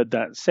certainly heard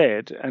that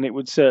said, and it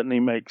would certainly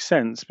make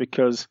sense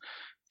because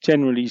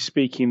generally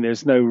speaking,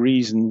 there's no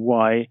reason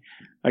why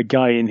a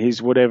guy in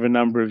his whatever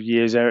number of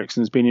years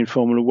Ericsson's been in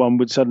Formula One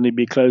would suddenly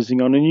be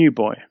closing on a new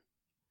boy.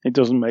 It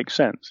doesn't make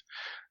sense.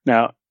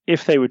 Now,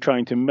 if they were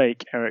trying to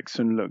make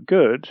Ericsson look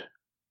good,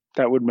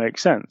 that would make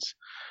sense.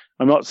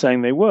 I'm not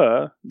saying they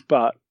were,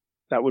 but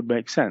that would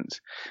make sense.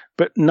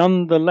 But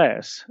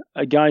nonetheless,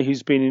 a guy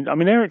who's been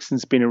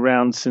Ericsson's been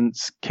around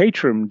since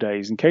Caterham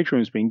days, and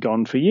Caterham's been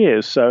gone for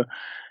years. So,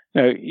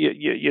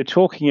 you're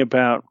talking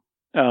about,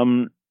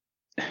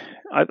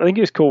 I think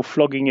it's called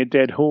flogging a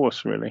dead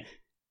horse, really.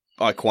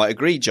 I quite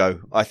agree, Joe.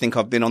 I think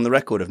I've been on the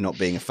record of not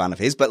being a fan of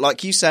his. But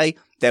like you say,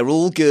 they're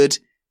all good,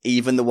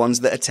 even the ones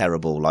that are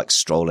terrible, like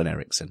Stroll and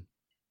Ericsson.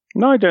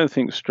 No, I don't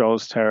think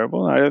Stroll's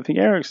terrible. I don't think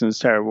Ericsson's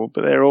terrible,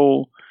 but they're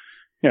all,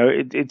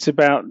 it's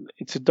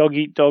a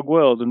dog-eat-dog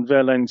world, and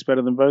Verlaine's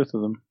better than both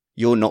of them.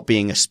 You're not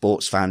being a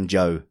sports fan,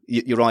 Joe.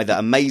 You're either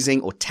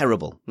amazing or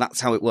terrible.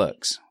 That's how it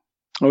works.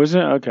 Oh, is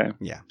it? Okay.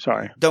 Yeah.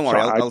 Sorry. Don't worry.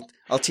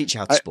 I'll teach you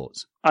how to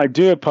sports. I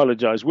do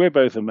apologise. We're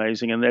both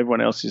amazing and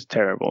everyone else is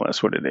terrible.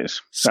 That's what it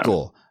is.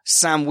 Score.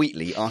 Sam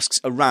Wheatley asks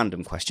a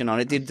random question,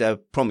 and I did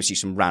promise you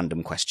some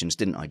random questions,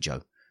 didn't I,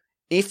 Joe?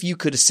 If you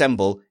could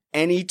assemble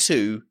any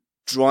two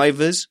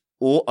drivers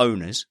or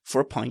owners for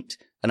a pint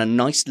and a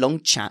nice long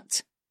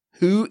chat,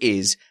 who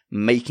is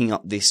making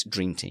up this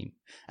dream team?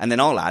 And then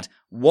I'll add,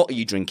 what are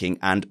you drinking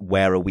and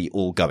where are we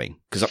all going?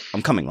 Because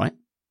I'm coming, right?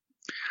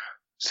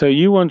 So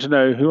you want to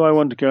know who I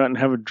want to go out and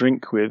have a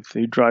drink with,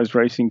 who drives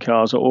racing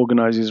cars or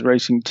organises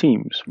racing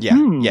teams? Yeah,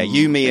 yeah,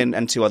 you, me,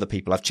 and two other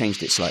people. I've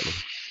changed it slightly.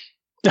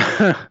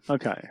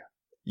 Okay,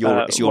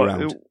 it's your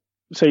round.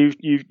 So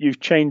you've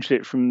changed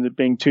it from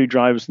being two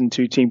drivers and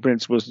two team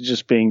principals to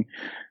just being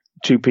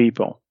two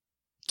people.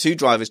 Two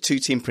drivers, two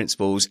team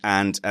principals,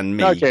 and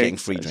me getting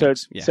free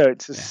drinks. So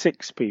it's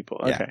six people.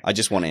 Okay, yeah, I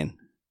just want in.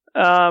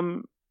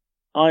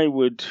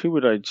 Who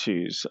would I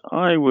choose?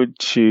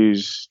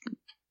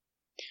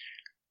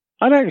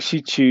 I'd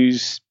actually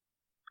choose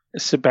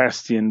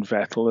Sebastian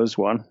Vettel as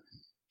one.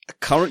 A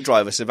current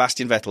driver,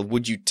 Sebastian Vettel,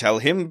 would you tell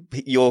him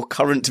your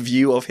current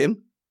view of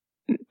him?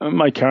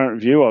 My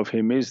current view of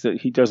him is that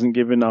he doesn't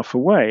give enough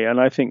away, and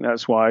I think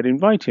that's why I'd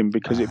invite him,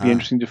 because it'd be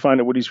interesting to find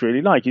out what he's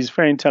really like. He's a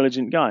very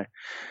intelligent guy.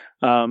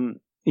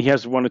 He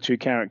has one or two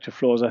character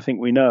flaws I think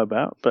we know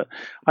about, but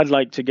I'd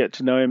like to get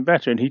to know him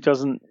better, and he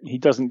doesn't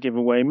give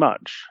away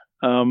much.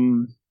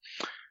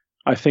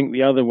 I think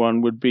the other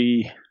one would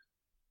be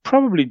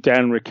probably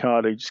Dan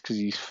Ricciardo, just because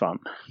he's fun.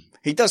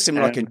 He does seem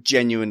like a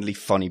genuinely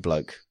funny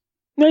bloke.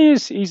 No,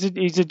 he's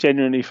a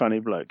genuinely funny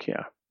bloke,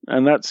 yeah.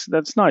 And that's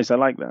nice. I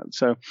like that.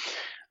 So,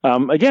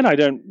 again, I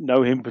don't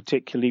know him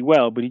particularly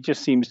well, but he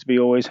just seems to be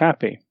always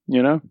happy,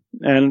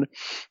 And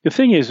the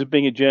thing is, with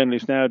being a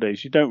journalist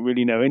nowadays, you don't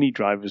really know any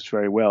drivers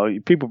very well.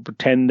 People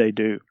pretend they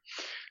do,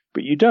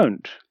 but you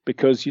don't,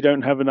 because you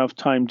don't have enough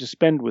time to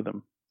spend with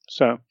them.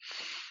 So,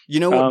 you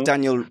know what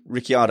Daniel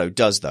Ricciardo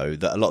does, though,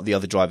 that a lot of the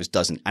other drivers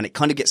doesn't, and it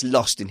kind of gets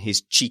lost in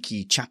his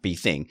cheeky, chappy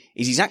thing,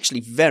 is he's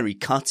actually very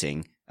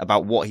cutting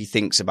about what he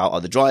thinks about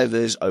other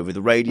drivers over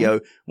the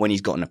radio when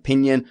he's got an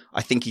opinion.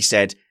 I think he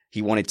said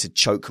he wanted to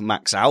choke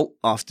Max out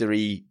after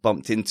he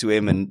bumped into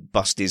him and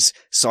bust his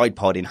side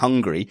pod in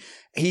Hungary.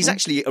 He's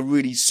actually a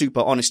really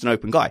super honest and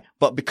open guy,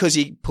 but because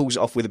he pulls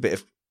it off with a bit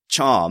of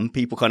charm,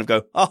 people kind of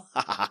go, oh,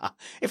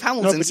 if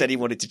Hamilton said he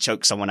wanted to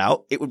choke someone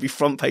out, it would be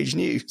front page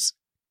news.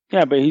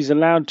 Yeah, but he's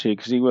allowed to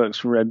because he works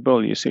for Red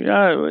Bull, you see.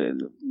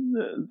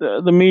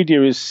 The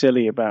media is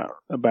silly about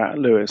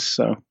Lewis.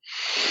 So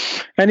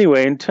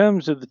anyway, in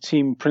terms of the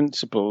team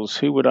principals,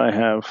 who would I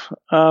have?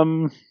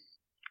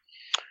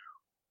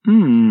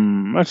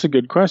 That's a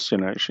good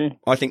question, actually.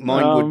 I think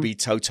mine would be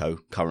Toto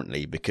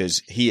currently,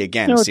 because he,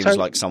 again, seems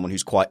like someone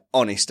who's quite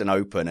honest and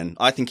open, and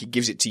I think he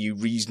gives it to you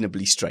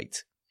reasonably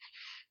straight.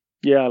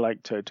 Yeah, I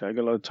like Toto. I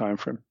got a lot of time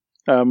for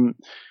him.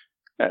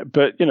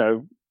 But,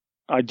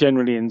 I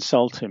generally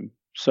insult him.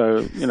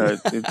 So,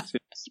 it's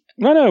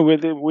no,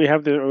 we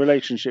have the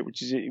relationship,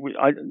 which is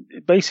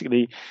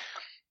basically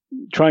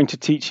trying to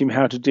teach him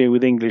how to deal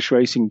with English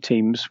racing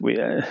teams.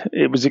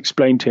 It was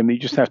explained to him that you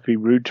just have to be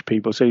rude to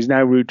people. So he's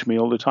now rude to me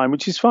all the time,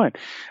 which is fine.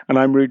 And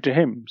I'm rude to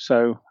him.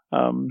 So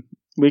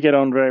we get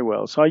on very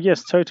well. So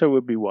yes, Toto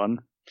would be one.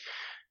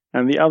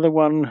 And the other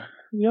one,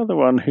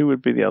 who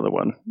would be the other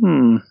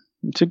one?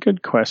 It's a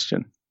good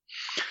question.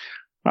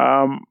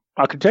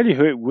 I can tell you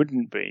who it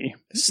wouldn't be.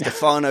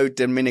 Stefano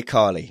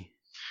Domenicali.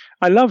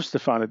 I love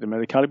Stefano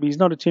Domenicali, but he's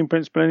not a team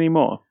principal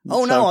anymore.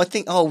 Oh, so, no, I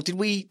think, did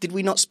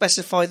we not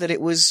specify that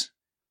it was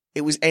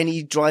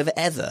any driver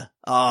ever?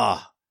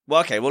 Well,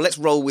 okay, well, let's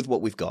roll with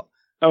what we've got.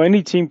 Oh,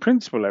 any team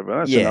principal ever?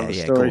 That's another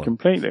story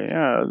completely.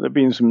 Yeah, there've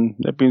been some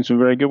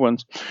very good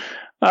ones.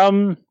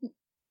 That's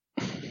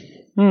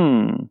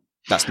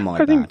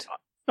my bad.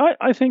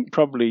 I think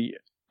probably,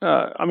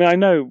 I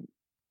know,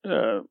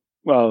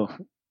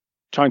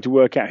 trying to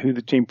work out who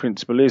the team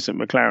principal is at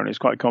McLaren is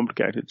quite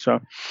complicated. So,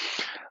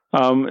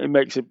 it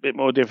makes it a bit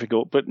more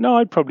difficult, but no,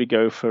 I'd probably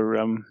go for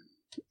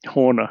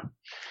Horner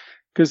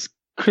because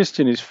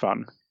Christian is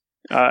fun.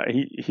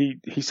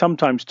 He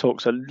sometimes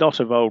talks a lot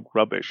of old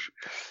rubbish,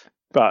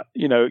 but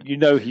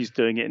he's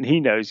doing it, and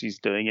he knows he's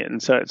doing it,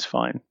 and so it's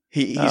fine.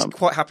 He's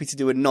quite happy to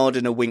do a nod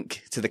and a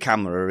wink to the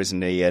camera,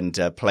 isn't he, and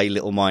play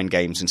little mind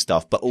games and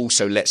stuff, but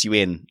also lets you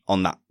in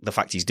on the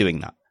fact he's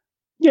doing that.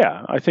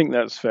 Yeah, I think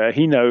that's fair.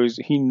 He knows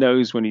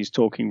when he's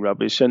talking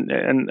rubbish, and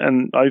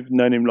I've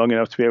known him long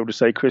enough to be able to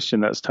say,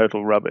 Christian, that's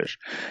total rubbish,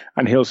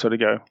 and he'll sort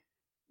of go,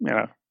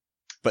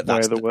 But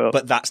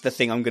that's the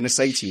thing I'm going to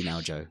say to you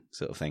now, Joe,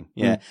 sort of thing.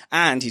 Yeah,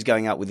 and he's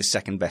going out with the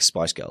second best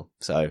Spice Girl.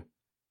 So,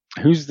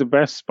 who's the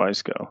best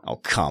Spice Girl? Oh,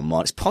 come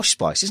on, it's Posh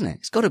Spice, isn't it?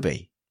 It's got to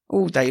be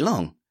all day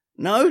long.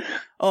 No?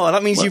 Oh,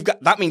 that means you've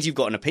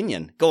got an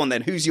opinion. Go on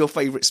then. Who's your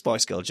favourite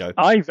Spice Girl, Joe?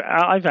 I've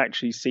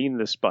actually seen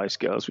the Spice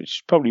Girls, which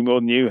is probably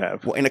more than you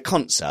have. What, in a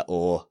concert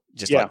or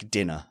just like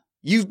dinner?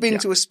 You've been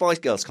to a Spice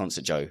Girls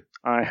concert, Joe?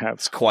 I have.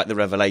 It's quite the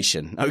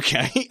revelation.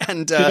 Okay.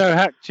 And do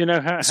you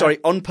know how? Sorry,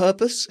 on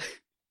purpose?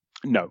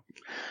 No.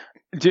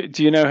 Do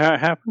you know how it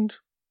happened?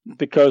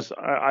 Because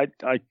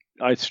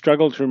I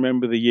struggle to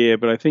remember the year,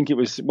 but I think it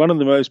was one of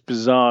the most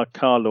bizarre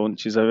car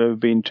launches I've ever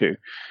been to.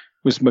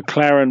 Was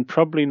McLaren,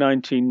 probably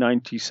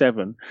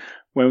 1997,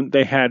 when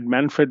they had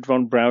Manfred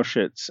von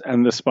Brauchitz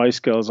and the Spice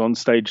Girls on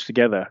stage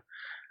together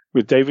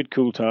with David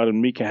Coulthard and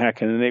Mika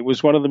Hakkinen, and it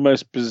was one of the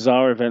most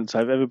bizarre events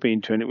I've ever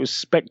been to, and it was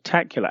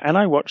spectacular. And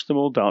I watched them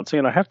all dancing,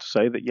 and I have to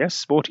say that, yes,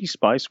 Sporty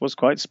Spice was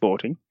quite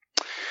sporting.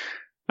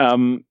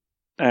 And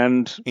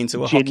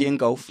into hockey and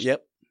golf,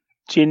 yep.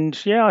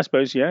 Ginge, yeah, I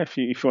suppose, yeah. If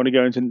you want to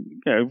go into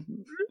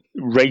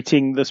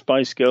rating the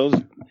Spice Girls,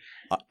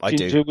 I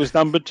Ginger do. was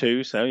number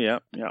 2, so yeah.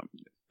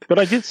 But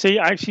I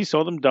actually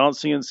saw them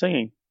dancing and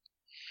singing.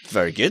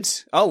 Very good.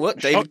 Oh, look,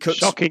 David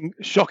Cook's...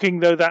 Shocking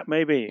though that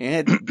may be.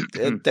 Yeah,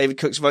 David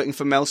Cook's voting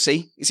for Mel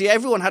C. You see,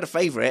 everyone had a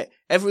favourite.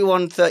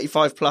 Everyone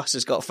 35 plus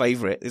has got a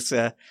favourite. It's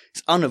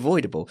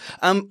unavoidable.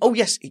 Oh,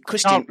 yes,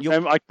 Christian...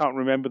 I can't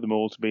remember them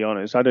all, to be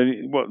honest. I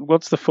don't.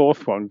 What's the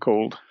fourth one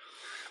called?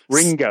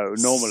 Ringo,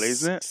 normally,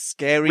 isn't it?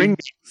 Scary.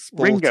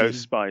 Ringo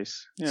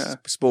Spice. Yeah.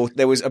 Sport.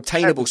 There was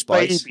Obtainable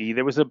Spice.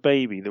 There was a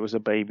baby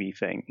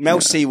thing. Mel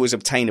C was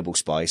Obtainable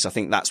Spice. I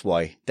think that's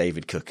why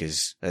David Cook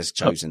has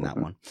chosen that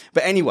one.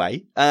 But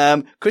anyway,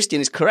 Christian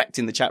is correct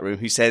in the chat room,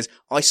 who says,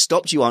 I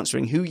stopped you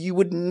answering who you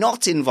would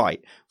not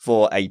invite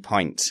for a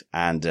pint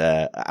and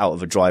out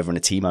of a driver and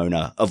a team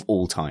owner of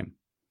all time.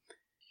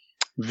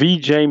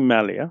 Vijay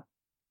Mallya.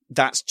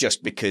 That's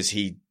just because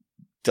he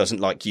doesn't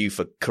like you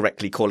for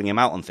correctly calling him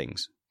out on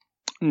things.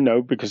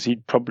 No, because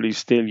he'd probably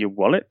steal your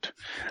wallet.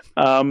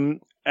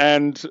 And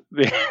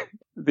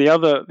the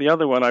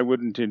other one I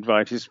wouldn't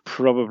invite is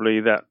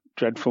probably that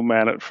dreadful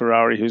man at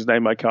Ferrari whose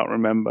name I can't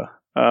remember.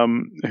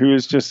 Who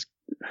is just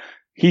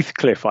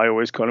Heathcliff, I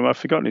always call him. I've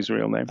forgotten his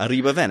real name.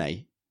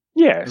 Arrivabene?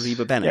 Yes.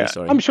 Arrivabene, yeah.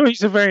 Sorry. I'm sure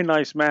he's a very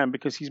nice man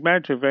because he's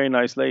married to a very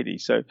nice lady.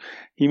 So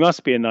he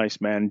must be a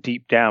nice man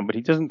deep down, but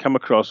he doesn't come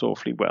across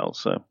awfully well.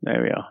 So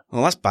there we are.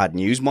 Well, that's bad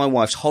news. My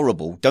wife's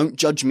horrible. Don't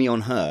judge me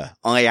on her.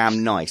 I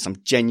am nice.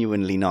 I'm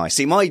genuinely nice.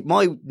 See, my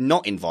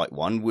not invite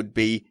one would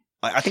be,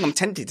 I think I'm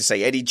tempted to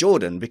say Eddie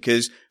Jordan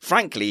because,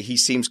 frankly, he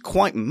seems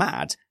quite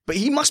mad. But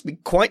he must be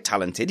quite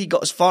talented. He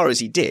got as far as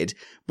he did.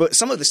 But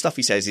some of the stuff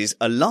he says is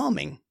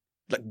alarming.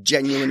 Like,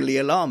 genuinely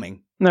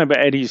alarming. No,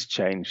 but Eddie's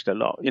changed a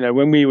lot.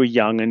 When we were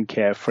young and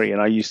carefree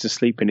and I used to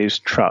sleep in his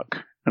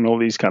truck and all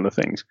these kind of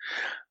things,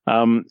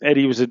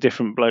 Eddie was a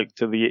different bloke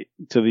to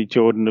the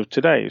Jordan of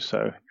today.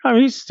 So,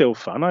 he's still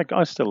fun.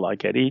 I still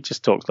like Eddie. He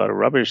just talks a lot of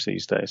rubbish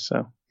these days.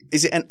 So,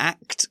 is it an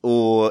act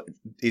or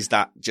is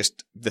that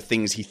just the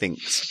things he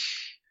thinks?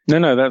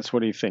 No, that's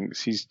what he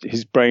thinks.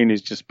 His brain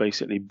is just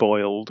basically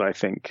boiled, I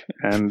think.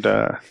 And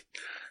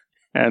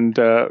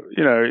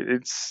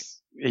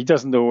he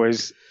doesn't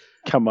always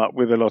come up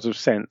with a lot of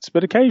sense,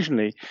 but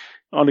occasionally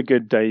on a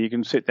good day, you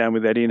can sit down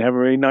with Eddie and have a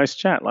really nice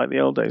chat like the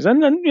old days.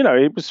 And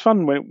it was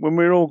fun when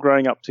we were all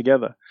growing up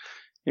together.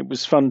 It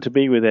was fun to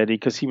be with Eddie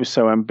because he was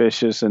so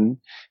ambitious and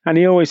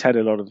he always had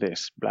a lot of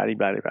this, blah,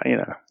 blah,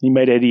 blah, He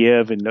made Eddie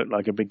Irvine look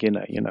like a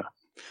beginner,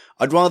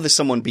 I'd rather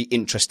someone be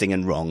interesting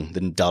and wrong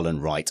than dull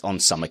and right on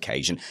some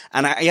occasion.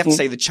 And I have to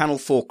say the Channel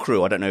 4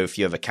 crew, I don't know if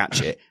you ever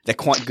catch it, they're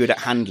quite good at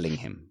handling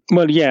him.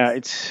 Well, yeah,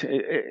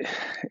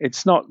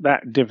 it's not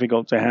that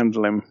difficult to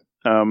handle him.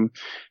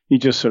 You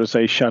just sort of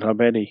say, shut up,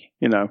 Eddie,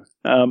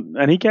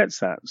 and he gets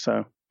that.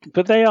 So,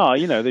 but they are,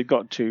 they've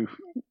got to,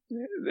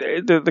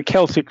 the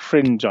Celtic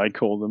fringe, I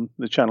call them,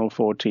 the Channel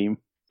 4 team.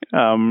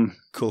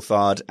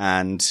 Coulthard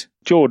and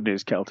Jordan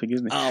is Celtic,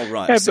 isn't he? Oh,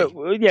 right.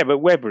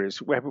 But Webber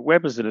is.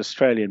 Webber's an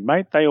Australian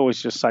mate. They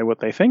always just say what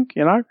they think,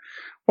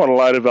 What a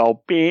load of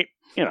old beer,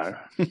 mate.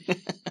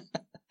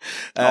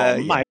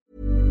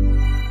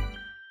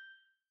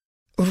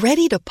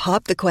 Ready to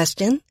pop the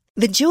question?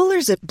 The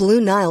jewelers at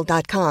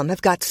BlueNile.com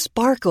have got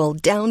sparkle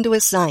down to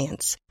a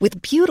science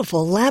with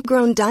beautiful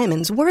lab-grown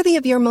diamonds worthy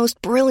of your most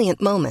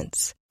brilliant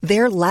moments.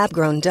 Their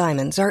lab-grown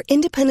diamonds are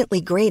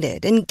independently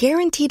graded and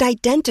guaranteed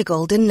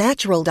identical to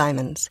natural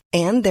diamonds.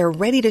 And they're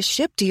ready to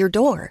ship to your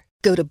door.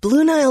 Go to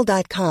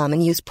BlueNile.com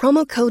and use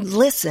promo code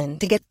LISTEN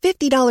to get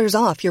 $50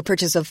 off your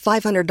purchase of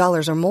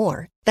 $500 or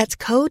more. That's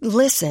code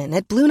LISTEN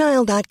at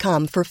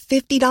BlueNile.com for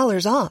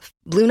 $50 off.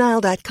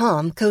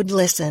 BlueNile.com, code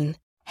LISTEN.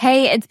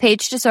 Hey, it's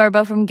Paige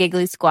DeSorbo from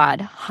Giggly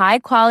Squad. High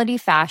quality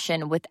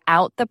fashion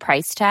without the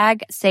price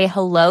tag. Say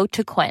hello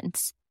to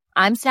Quince.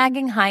 I'm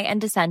snagging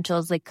high-end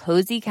essentials like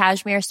cozy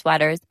cashmere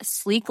sweaters,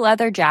 sleek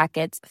leather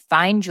jackets,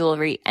 fine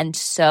jewelry, and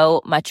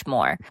so much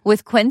more.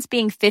 With Quince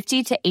being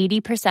 50 to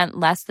 80%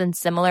 less than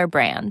similar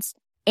brands.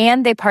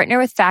 And they partner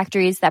with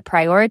factories that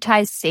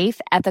prioritize safe,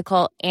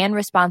 ethical, and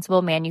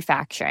responsible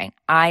manufacturing.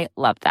 I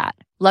love that.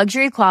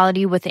 Luxury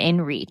quality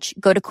within reach.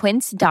 Go to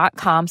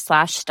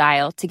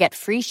quince.com/style to get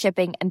free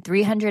shipping and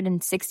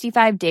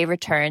 365-day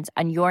returns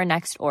on your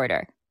next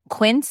order.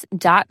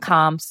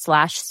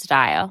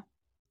 Quince.com/style.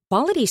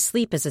 Quality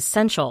sleep is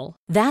essential.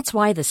 That's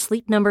why the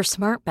Sleep Number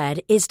Smart Bed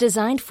is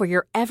designed for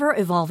your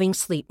ever-evolving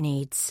sleep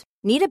needs.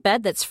 Need a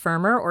bed that's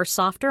firmer or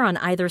softer on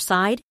either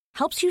side?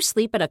 Helps you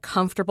sleep at a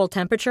comfortable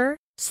temperature?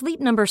 Sleep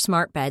Number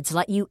Smart Beds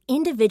let you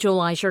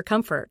individualize your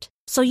comfort,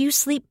 so you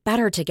sleep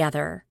better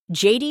together.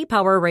 J.D.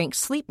 Power ranks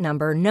Sleep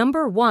Number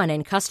number 1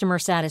 in customer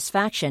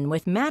satisfaction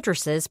with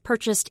mattresses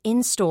purchased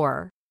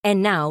in-store.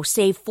 And now,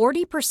 save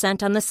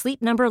 40% on the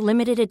Sleep Number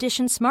Limited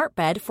Edition Smart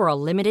Bed for a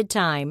limited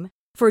time.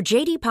 For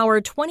J.D.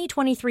 Power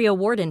 2023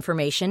 award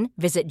information,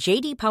 visit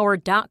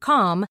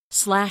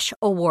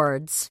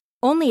jdpower.com/awards.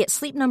 Only at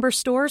Sleep Number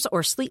stores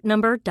or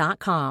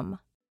sleepnumber.com.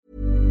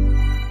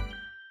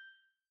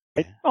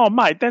 Oh,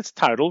 mate, that's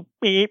total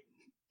beep.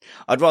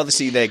 I'd rather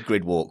see their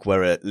grid walk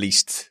where at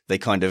least they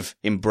kind of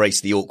embrace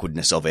the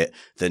awkwardness of it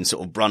than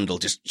sort of Brundle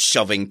just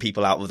shoving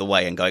people out of the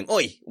way and going,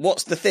 oi,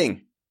 what's the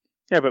thing?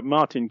 Yeah, but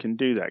Martin can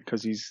do that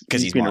because he's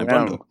been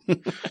around.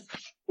 Brundle.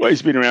 Well,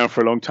 he's been around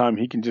for a long time.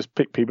 He can just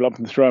pick people up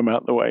and throw them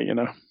out the way,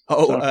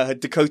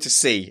 Dakota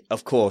C,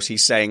 of course.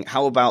 He's saying,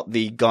 how about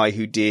the guy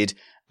who did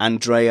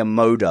Andrea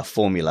Moda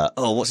formula?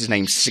 Oh, what's his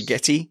name?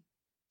 Sassetti?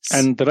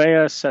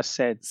 Andrea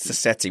Sassetti.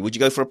 Sassetti. Would you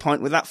go for a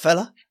pint with that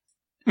fella?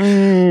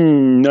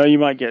 No, you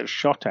might get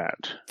shot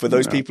at. For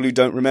those people who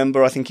don't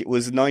remember, I think it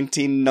was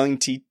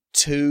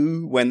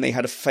 1992 when they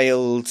had a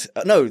failed...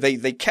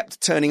 they kept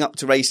turning up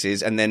to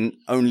races and then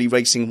only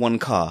racing one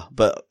car.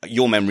 But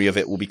your memory of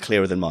it will be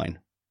clearer than mine.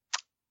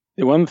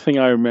 The one thing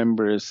I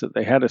remember is that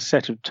they had a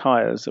set of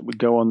tyres that would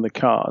go on the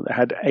car that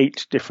had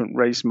 8 different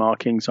race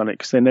markings on it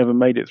because they never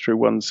made it through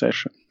one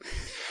session.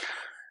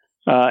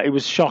 It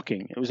was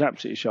shocking. It was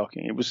absolutely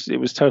shocking. It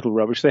was total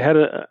rubbish. They had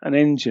an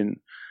engine,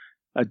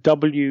 a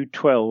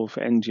W12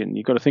 engine.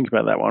 You've got to think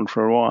about that one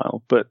for a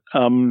while. But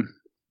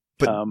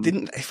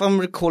if I'm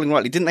recalling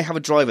rightly, didn't they have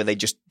a driver they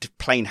just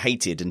plain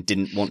hated and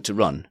didn't want to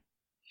run?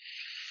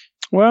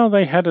 Well,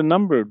 they had a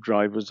number of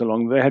drivers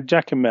along. They had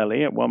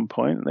Giacomelli at one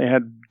point. They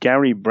had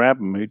Gary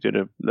Brabham, who did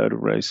a load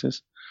of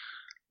races.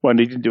 Well,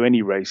 he didn't do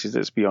any races,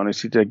 let's be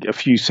honest. He did a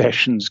few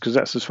sessions because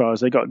that's as far as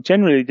they got.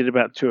 Generally, did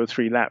about 2 or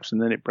 3 laps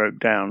and then it broke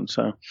down.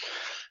 So,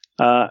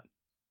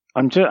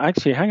 I'm just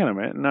actually, hang on a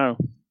minute. No,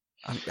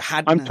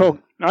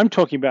 I'm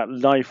talking about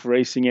Life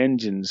Racing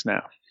engines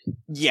now.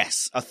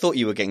 Yes, I thought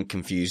you were getting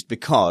confused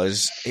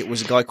because it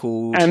was a guy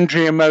called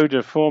Andrea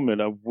Moda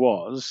Formula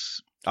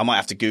was. I might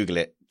have to Google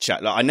it.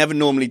 Chat. I never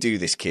normally do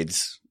this,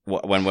 kids,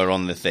 when we're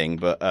on the thing,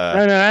 but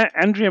no.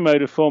 Andrea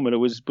Moda Formula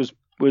was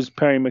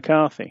Perry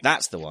McCarthy.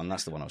 That's the one I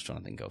was trying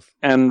to think of.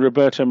 And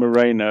Roberto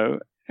Moreno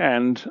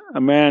and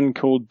a man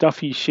called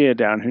Duffy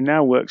Sheardown, who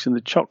now works in the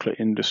chocolate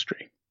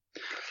industry,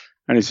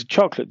 and is a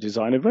chocolate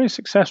designer, very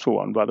successful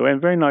one, by the way, and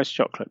very nice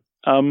chocolate.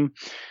 And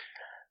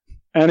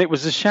it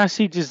was a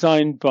chassis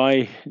designed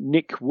by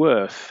Nick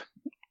Worth,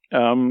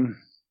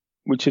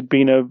 which had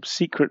been a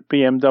secret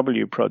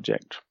BMW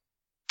project.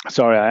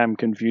 Sorry, I am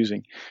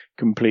confusing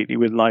completely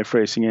with Life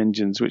Racing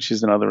engines, which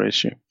is another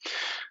issue,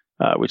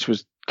 which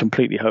was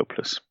completely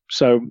hopeless.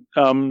 So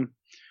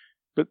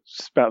but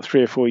about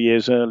 3 or 4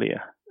 years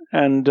earlier.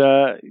 And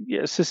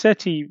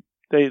Sassetti,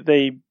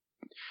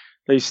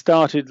 they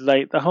started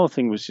late. The whole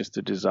thing was just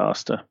a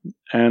disaster.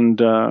 And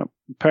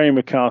Perry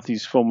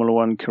McCarthy's Formula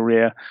One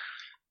career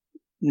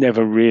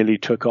never really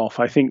took off.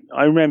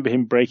 I remember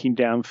him breaking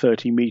down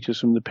 30 meters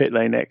from the pit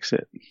lane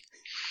exit,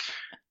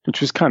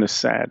 which was kind of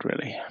sad,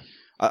 really.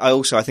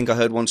 I think I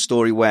heard one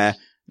story where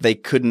they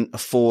couldn't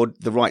afford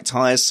the right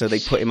tyres, so they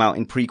put him out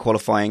in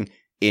pre-qualifying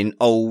in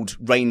old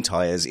rain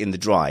tyres in the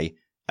dry,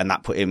 and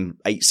that put him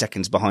 8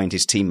 seconds behind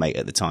his teammate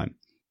at the time.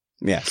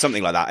 Yeah,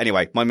 something like that.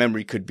 Anyway, my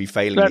memory could be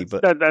failing me,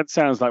 but that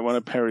sounds like one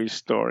of Perry's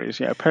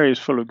stories. Yeah, Perry's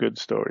full of good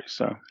stories.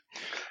 So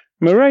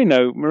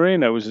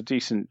Moreno was a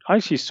decent. I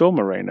actually saw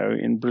Moreno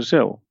in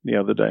Brazil the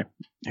other day,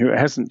 who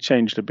hasn't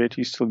changed a bit.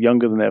 He's still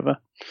younger than ever.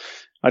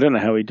 I don't know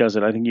how he does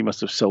it. I think he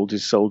must have sold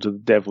his soul to the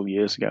devil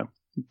years ago.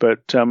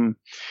 But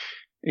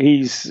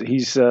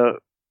he's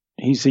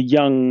a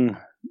young,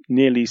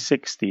 nearly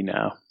 60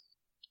 now.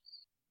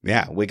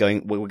 Yeah, we're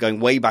going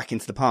way back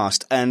into the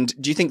past. And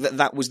do you think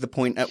that was the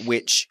point at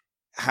which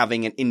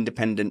having an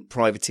independent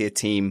privateer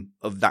team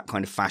of that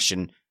kind of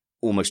fashion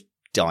almost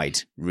died,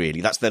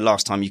 really? That's the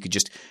last time you could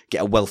just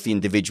get a wealthy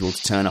individual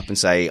to turn up and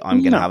say,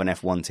 I'm going to have an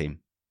F1 team.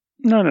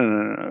 No.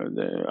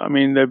 I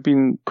mean, there have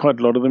been quite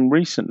a lot of them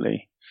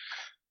recently.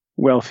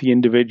 Wealthy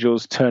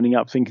individuals turning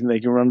up thinking they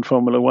can run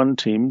Formula One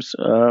teams.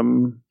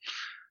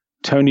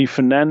 Tony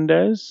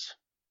Fernandez,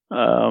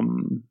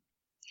 Vijay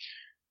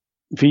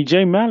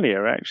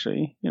Mallya,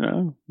 actually,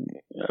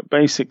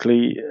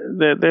 basically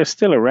they're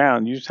still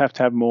around. You just have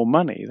to have more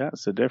money.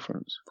 That's the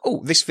difference.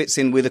 Oh, this fits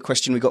in with a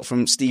question we got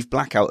from Steve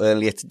Blackout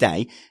earlier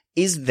today.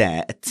 Is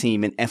there a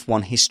team in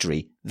F1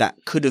 history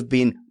that could have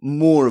been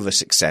more of a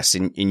success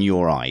in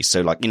your eyes?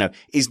 So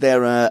is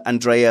there a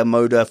Andrea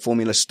Moda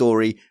Formula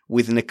story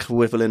with an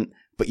equivalent,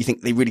 but you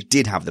think they really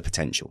did have the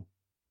potential?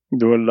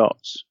 There were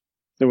lots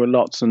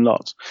and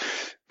lots,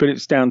 but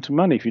it's down to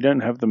money. If you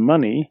don't have the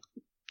money,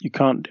 you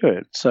can't do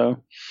it.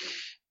 So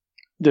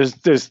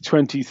there's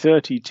 20,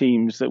 30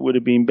 teams that would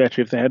have been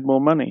better if they had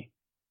more money.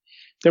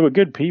 There were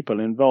good people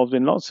involved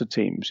in lots of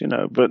teams,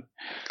 but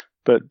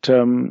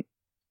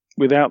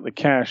without the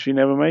cash, you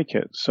never make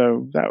it.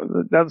 So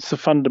that's the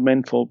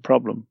fundamental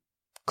problem.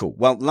 Cool.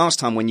 Well, last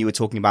time when you were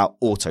talking about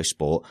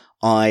autosport,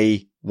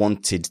 I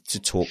wanted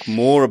to talk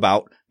more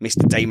about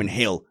Mr. Damon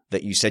Hill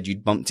that you said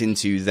you'd bumped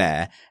into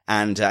there,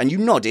 and you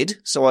nodded,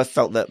 so I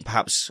felt that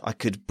perhaps I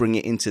could bring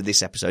it into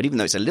this episode, even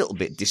though it's a little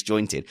bit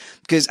disjointed.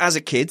 Because as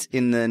a kid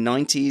in the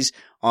 90s,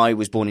 I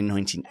was born in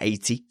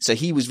 1980, so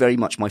he was very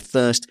much my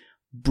first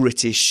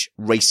British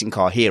racing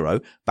car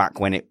hero back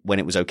when it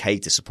was okay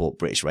to support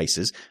British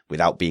racers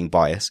without being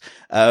biased.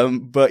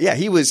 But yeah,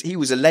 he was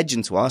a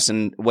legend to us,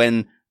 and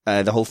when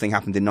the whole thing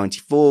happened in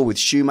 94 with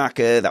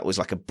Schumacher, that was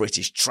like a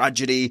British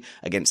tragedy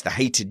against the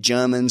hated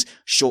Germans.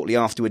 Shortly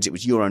afterwards, it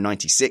was Euro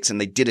 96 and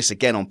they did us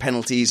again on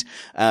penalties.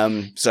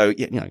 So,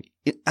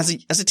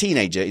 as a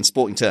teenager in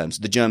sporting terms,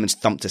 the Germans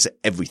thumped us at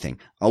everything.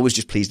 I was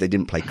just pleased they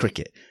didn't play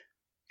cricket.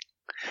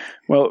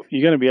 Well,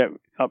 you're going to be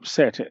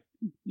upset. A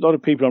lot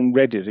of people on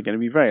Reddit are going to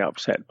be very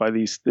upset by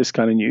this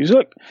kind of news.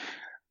 Look,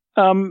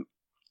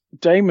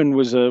 Damon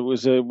was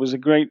a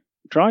great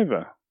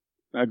driver,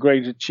 a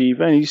great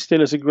achiever, and he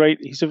still is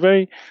he's a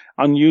very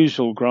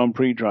unusual Grand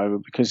Prix driver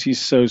because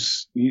he's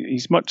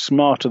much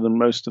smarter than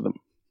most of them.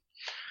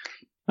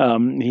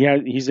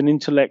 He's an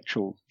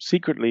intellectual.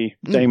 Secretly,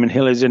 Damon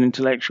Hill is an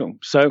intellectual.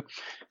 So,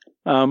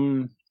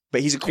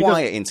 but he's a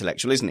quiet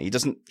intellectual, isn't he? He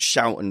doesn't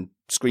shout and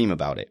scream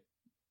about it.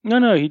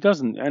 No, he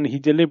doesn't, and he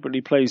deliberately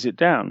plays it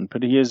down.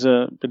 But he's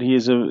a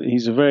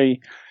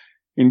very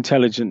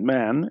intelligent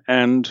man,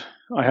 and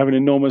I have an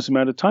enormous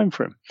amount of time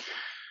for him.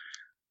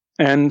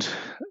 And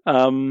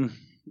I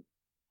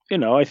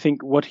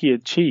think what he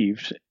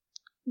achieved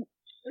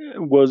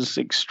was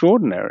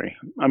extraordinary.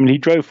 I mean, he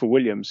drove for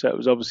Williams, so it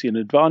was obviously an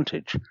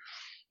advantage.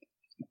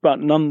 But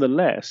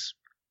nonetheless,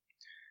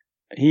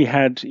 he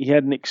had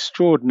an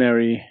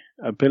extraordinary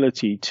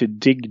ability to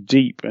dig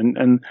deep,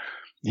 and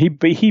he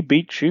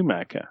beat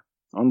Schumacher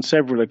on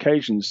several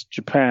occasions.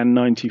 Japan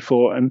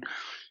 94,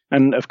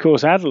 and of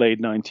course Adelaide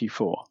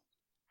 94,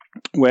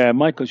 where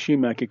Michael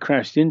Schumacher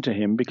crashed into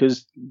him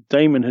because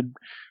Damon had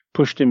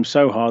pushed him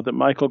so hard that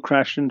Michael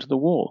crashed into the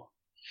wall.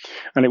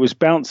 And it was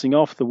bouncing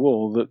off the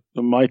wall that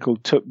Michael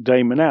took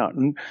Damon out.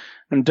 And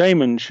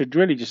Damon should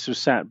really just have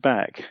sat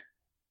back.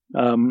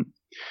 And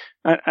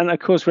of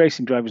course,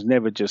 racing drivers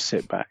never just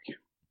sit back.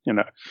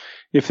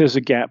 If there's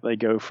a gap, they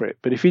go for it.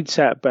 But if he'd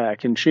sat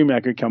back and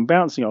Schumacher had come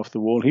bouncing off the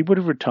wall, he would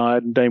have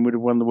retired and Damon would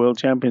have won the World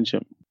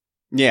Championship.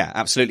 Yeah,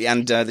 absolutely.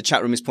 And the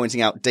chat room is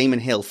pointing out Damon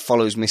Hill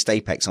follows Missed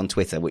Apex on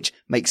Twitter, which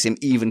makes him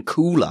even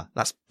cooler.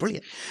 That's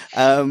brilliant.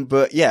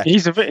 But yeah,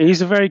 he's a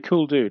very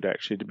cool dude,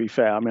 actually, to be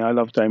fair. I mean, I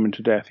love Damon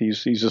to death.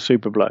 He's a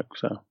super bloke.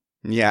 So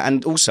yeah,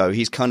 and also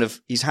he's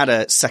had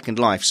a second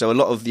life. So a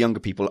lot of the younger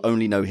people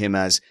only know him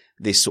as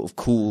this sort of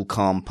cool,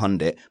 calm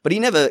pundit. But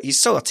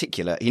he's so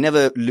articulate. He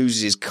never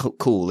loses his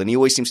cool, and he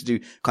always seems to do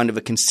kind of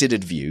a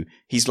considered view.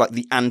 He's like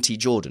the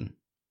anti-Jordan.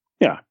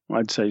 Yeah,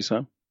 I'd say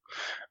so.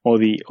 or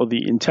the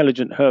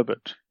intelligent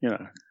Herbert.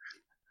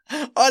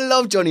 I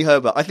love Johnny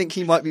Herbert. I think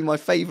he might be my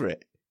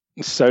favourite.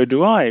 So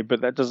do I,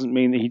 but that doesn't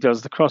mean that he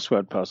does the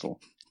crossword puzzle.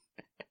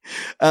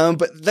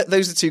 But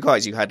those are two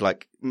guys who had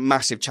like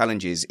massive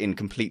challenges in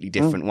completely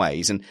different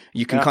ways, and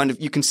you can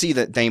you can see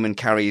that Damon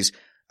carries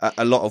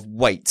a lot of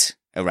weight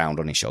around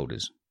on his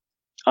shoulders.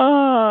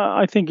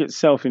 I think it's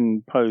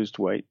self-imposed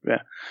weight.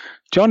 Yeah,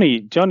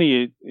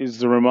 Johnny is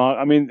the remark.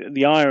 I mean,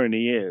 the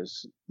irony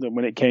is that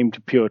when it came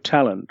to pure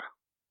talent,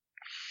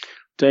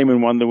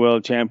 Damon won the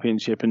world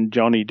championship and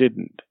Johnny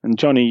didn't. And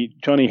Johnny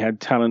had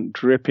talent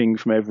dripping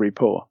from every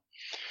pore.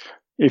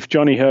 If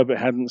Johnny Herbert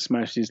hadn't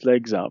smashed his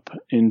legs up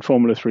in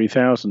Formula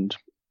 3000,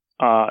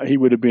 he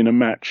would have been a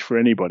match for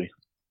anybody.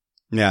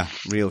 Yeah,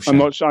 real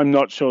shame. I'm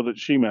not sure that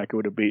Schumacher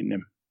would have beaten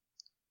him.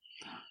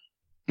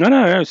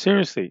 No,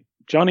 seriously.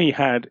 Johnny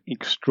had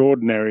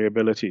extraordinary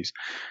abilities.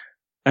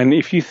 And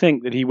if you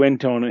think that he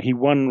went on and he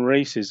won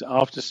races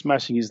after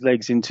smashing his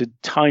legs into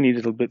tiny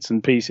little bits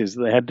and pieces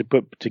that they had to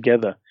put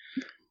together,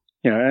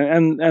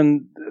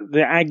 and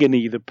the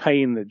agony, the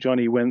pain that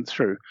Johnny went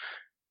through,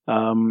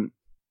 and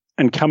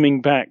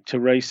coming back to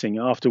racing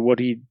after what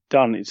he'd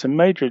done, it's a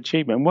major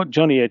achievement. And what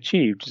Johnny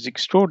achieved is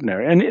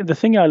extraordinary. And the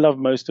thing I love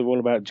most of all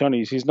about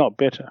Johnny is he's not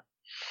bitter.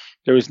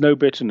 There is no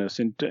bitterness.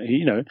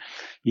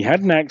 He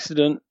had an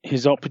accident.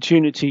 His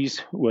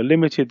opportunities were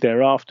limited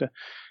thereafter,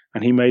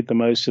 and he made the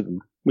most of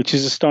them, which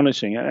is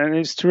astonishing. And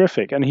it's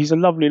terrific. And he's a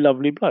lovely,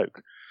 lovely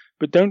bloke.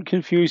 But don't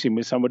confuse him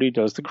with somebody who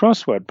does the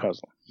crossword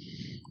puzzle.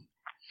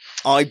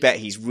 I bet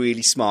he's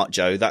really smart,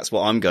 Joe. That's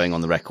what I'm going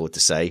on the record to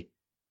say,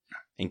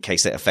 in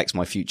case it affects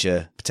my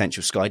future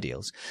potential Sky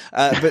deals.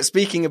 But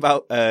speaking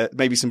about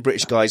maybe some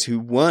British guys who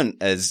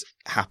weren't as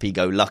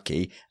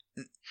happy-go-lucky,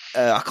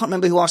 I can't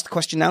remember who asked the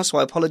question now, so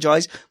I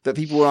apologise, but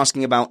people were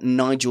asking about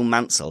Nigel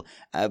Mansell.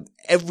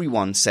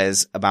 Everyone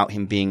says about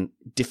him being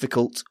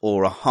difficult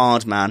or a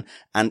hard man,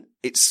 and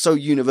it's so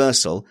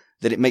universal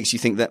that it makes you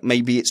think that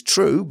maybe it's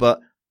true.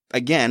 But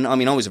again, I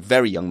mean, I was a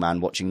very young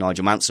man watching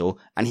Nigel Mansell,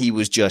 and he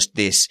was just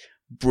this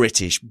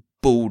British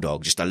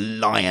bulldog, just a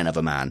lion of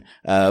a man.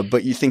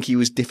 But you think he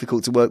was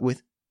difficult to work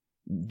with?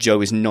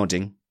 Joe is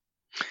nodding.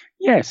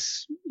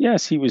 Yes,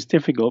 he was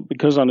difficult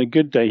because on a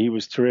good day he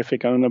was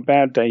terrific, and on a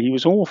bad day he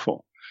was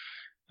awful.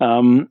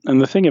 And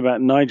the thing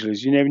about Nigel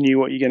is you never knew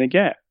what you're going to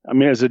get. I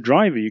mean, as a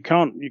driver, you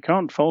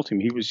can't fault him.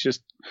 He was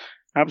just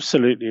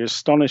absolutely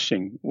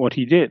astonishing what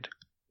he did,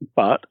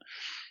 but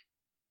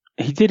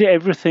he did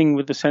everything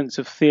with a sense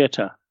of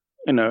theatre.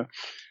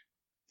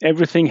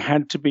 Everything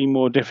had to be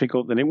more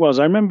difficult than it was.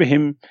 I remember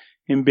him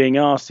being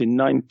asked in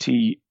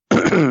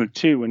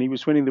 '92 when he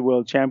was winning the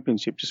world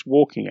championship, just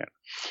walking it,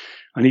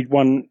 and he'd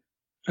won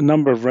a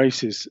number of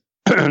races,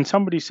 and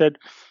somebody said,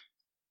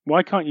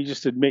 "Why can't you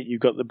just admit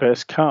you've got the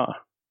best car?"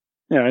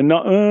 It's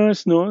not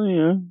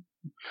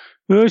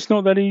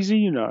that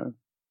easy,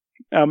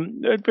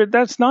 But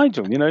that's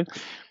Nigel.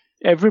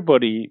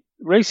 Everybody,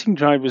 racing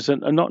drivers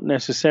are not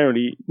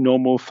necessarily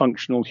normal,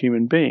 functional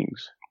human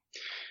beings.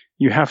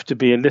 You have to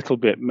be a little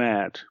bit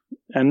mad,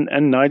 and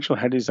Nigel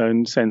had his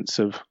own sense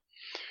of.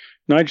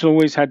 Nigel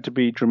always had to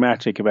be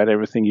dramatic about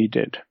everything he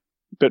did,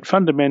 but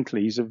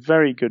fundamentally, he's a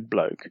very good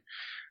bloke.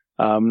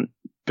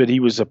 But he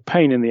was a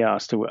pain in the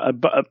ass to work,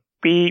 a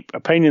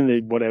pain in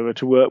the whatever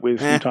to work with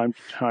from time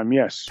to time.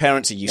 Yes,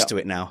 parents are used to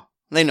it now.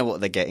 They know what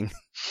they're getting.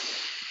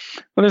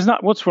 Well, there's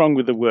not. What's wrong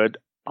with the word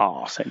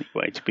arse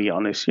anyway? To be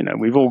honest,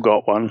 we've all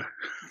got one.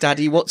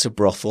 Daddy, what's a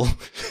brothel?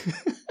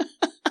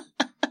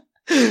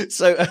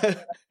 So,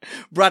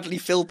 Bradley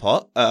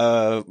Philpott,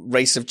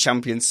 Race of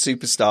Champions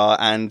superstar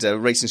and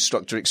race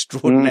instructor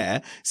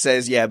extraordinaire,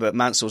 says, "Yeah, but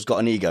Mansell's got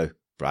an ego."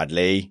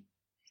 Bradley,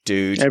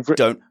 dude,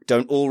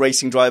 don't all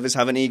racing drivers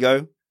have an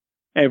ego?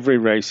 Every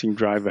racing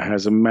driver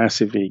has a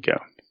massive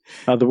ego.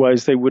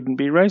 Otherwise, they wouldn't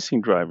be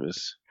racing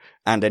drivers.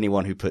 And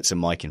anyone who puts a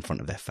mic in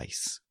front of their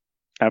face.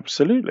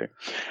 Absolutely.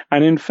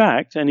 And in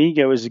fact, an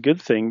ego is a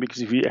good thing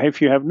because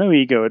if you have no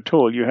ego at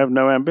all, you have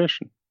no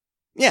ambition.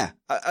 Yeah,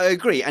 I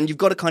agree. And you've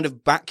got to kind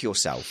of back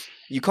yourself.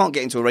 You can't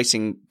get into a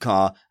racing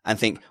car and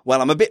think,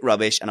 well, I'm a bit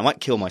rubbish and I might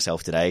kill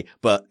myself today,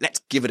 but let's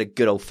give it a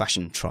good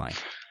old-fashioned try.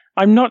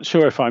 I'm not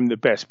sure if I'm the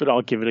best, but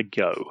I'll give it a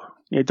go.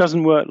 It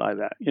doesn't work like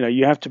that.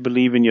 You have to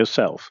believe in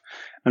yourself.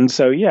 And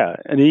so, yeah,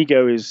 an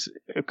ego is,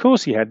 of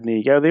course he had an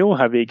ego. They all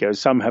have egos.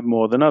 Some have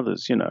more than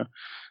others,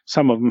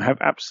 Some of them have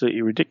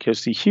absolutely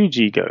ridiculously huge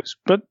egos.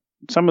 But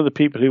some of the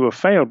people who were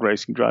failed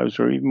racing drivers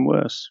were even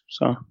worse.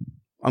 So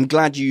I'm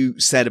glad you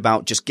said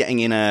about just getting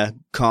in a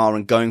car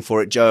and going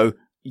for it, Joe.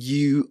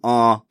 You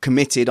are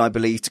committed, I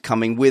believe, to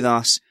coming with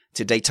us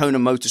to Daytona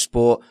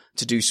Motorsport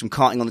to do some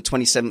karting on the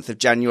 27th of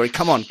January.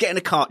 Come on, get in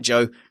a kart,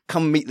 Joe.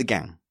 Come meet the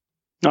gang.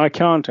 I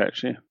can't,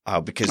 actually. Oh,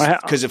 because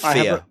of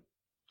fear.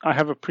 I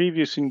have a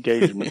previous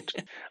engagement.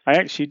 I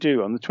actually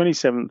do. On the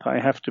 27th, I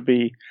have to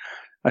be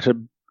at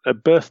a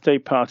birthday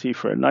party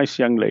for a nice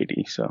young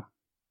lady. So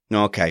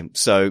Okay,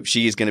 so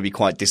she is going to be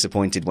quite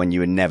disappointed when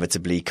you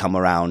inevitably come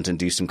around and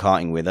do some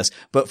karting with us.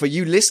 But for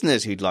you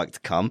listeners who'd like to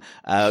come,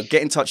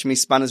 get in touch with me,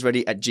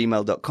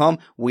 spannersready@gmail.com.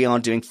 We are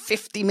doing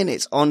 50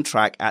 minutes on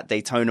track at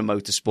Daytona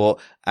Motorsport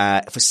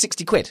for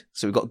 60 quid.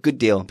 So we've got a good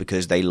deal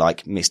because they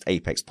like Missed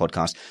Apex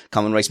podcast.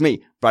 Come and race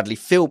me, Bradley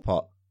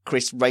Philpott,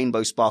 Chris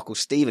Rainbow Sparkle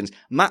Stevens,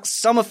 Matt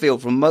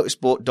Summerfield from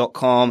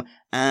motorsport.com,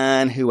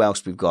 and who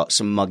else we've got?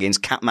 Some muggins.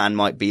 Catman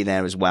might be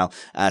there as well.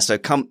 So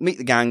come meet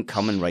the gang,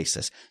 come and race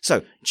us.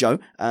 So, Joe,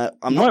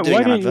 I'm not doing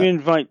an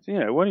advert.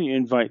 Why don't you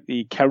invite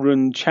the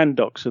Karun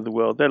Chandoks of the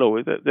world?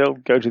 They'll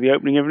go to the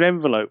opening of an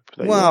envelope.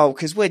 Well,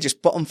 because we're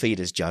just bottom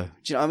feeders, Joe.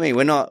 Do you know what I mean?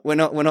 We're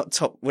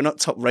not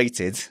top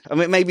rated. I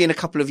mean, maybe in a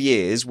couple of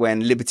years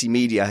when Liberty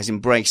Media has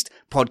embraced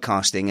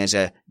podcasting as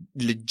a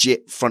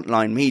legit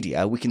frontline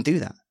media, we can do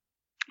that.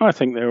 I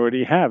think they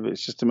already have.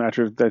 It's just a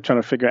matter of they're trying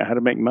to figure out how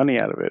to make money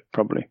out of it,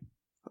 probably.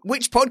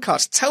 Which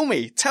podcast? Tell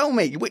me.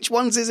 Which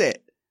ones is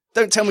it?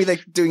 Don't tell me they're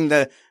doing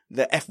the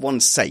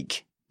F1's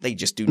sake. They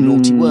just do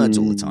naughty words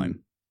all the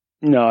time.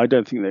 No, I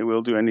don't think they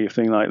will do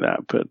anything like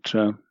that. But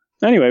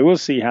anyway, we'll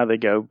see how they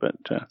go. But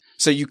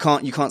so you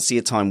can't see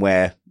a time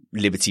where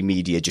Liberty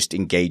Media just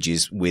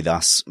engages with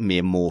us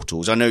mere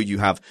mortals. I know you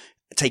have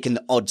taken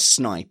the odd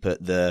snipe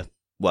at the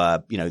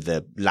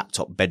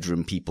laptop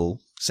bedroom people,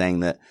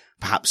 saying that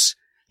perhaps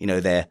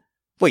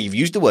you've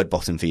used the word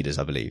bottom feeders,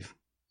 I believe.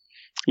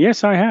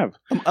 Yes, I have.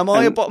 Am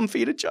I a bottom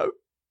feeder, Joe?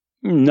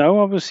 No,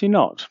 obviously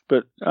not.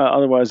 But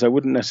otherwise I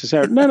wouldn't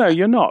necessarily. No,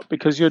 you're not,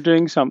 because you're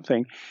doing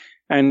something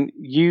and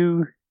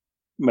you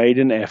made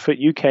an effort.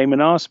 You came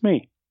and asked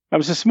me. It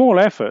was a small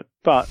effort,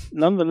 but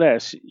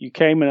nonetheless, you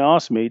came and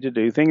asked me to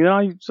do things.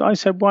 And I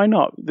said, why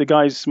not? The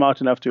guy's smart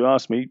enough to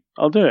ask me.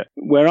 I'll do it.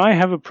 Where I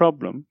have a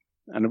problem,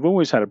 and I've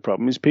always had a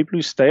problem, is people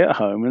who stay at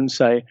home and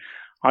say,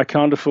 I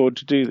can't afford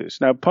to do this.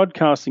 Now,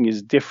 podcasting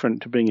is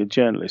different to being a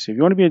journalist. If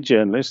you want to be a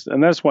journalist,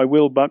 and that's why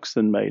Will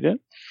Buxton made it,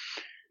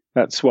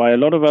 that's why a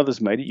lot of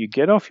others made it, you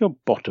get off your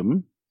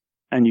bottom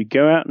and you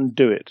go out and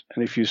do it.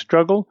 And if you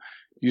struggle,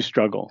 you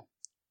struggle.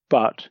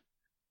 But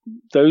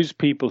those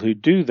people who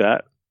do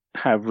that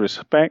have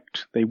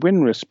respect. They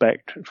win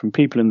respect from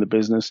people in the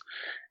business,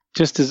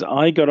 just as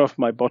I got off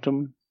my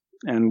bottom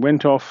and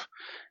went off,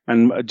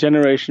 and a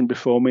generation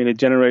before me, and a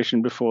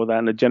generation before that,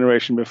 and a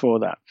generation before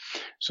that.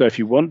 So if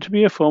you want to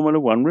be a Formula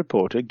One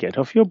reporter, get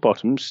off your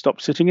bottom, stop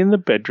sitting in the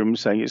bedroom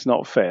saying it's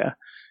not fair,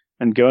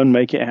 and go and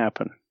make it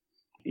happen.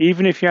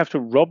 Even if you have to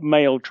rob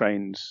mail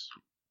trains.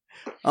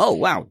 Oh,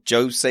 wow.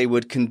 Joe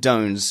Saywood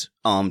condones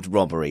armed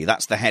robbery.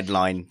 That's the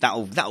headline.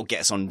 That'll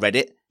get us on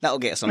Reddit. That'll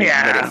get us on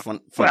Reddit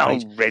front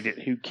page.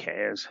 Reddit, who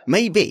cares?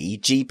 Maybe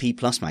GP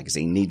Plus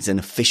magazine needs an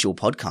official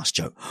podcast,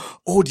 Joe.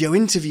 Audio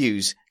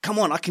interviews. Come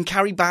on, I can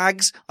carry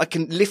bags. I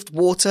can lift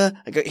water.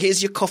 I go,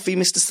 here's your coffee,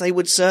 Mr.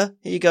 Saywood, sir.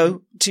 Here you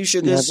go. 2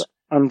 sugars. Yeah,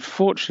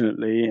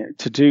 unfortunately,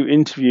 to do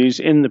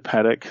interviews in the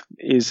paddock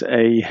is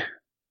a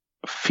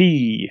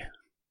fee.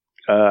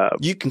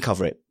 You can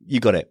cover it. You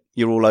got it.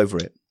 You're all over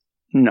it.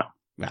 No.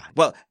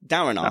 Well,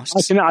 Darren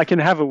asks. I can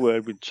have a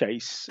word with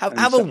Chase.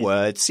 Have a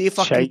word. See if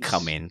I can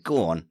come in.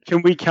 Go on.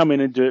 Can we come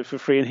in and do it for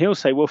free? And he'll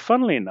say, well,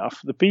 funnily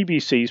enough, the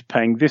BBC's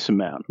paying this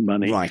amount of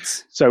money.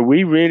 Right. So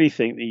we really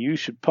think that you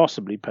should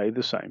possibly pay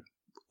the same,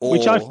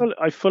 which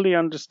I fully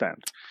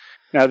understand.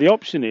 Now, the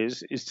option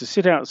is to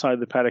sit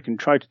outside the paddock and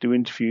try to do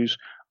interviews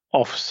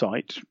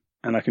off-site.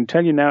 And I can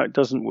tell you now it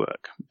doesn't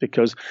work,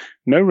 because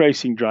no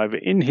racing driver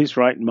in his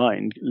right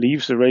mind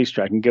leaves the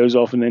racetrack and goes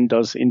off and then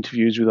does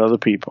interviews with other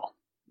people.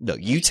 Look,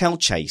 you tell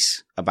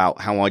Chase about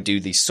how I do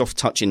these soft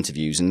touch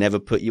interviews and never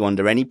put you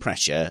under any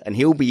pressure, and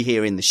he'll be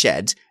here in the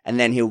shed, and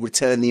then he'll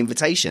return the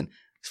invitation.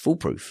 It's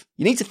foolproof.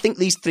 You need to think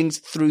these things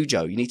through,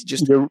 Joe. You need to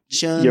just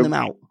churn them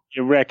out.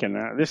 You reckon?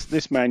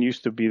 This man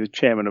used to be the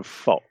chairman of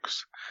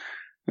Fox,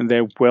 and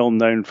they're well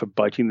known for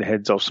biting the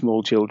heads off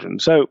small children.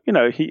 So,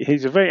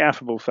 he's a very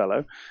affable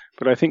fellow,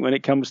 but I think when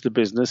it comes to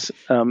business,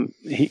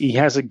 he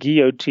has a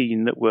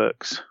guillotine that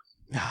works.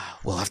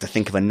 We'll have to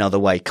think of another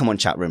way. Come on,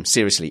 chat room.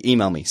 Seriously,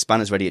 email me,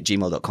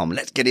 spannersready@gmail.com.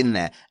 Let's get in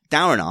there.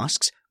 Darren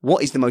asks,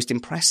 what is the most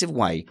impressive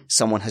way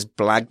someone has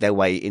blagged their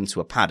way into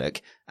a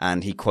paddock?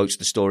 And he quotes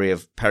the story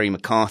of Perry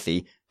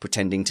McCarthy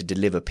pretending to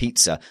deliver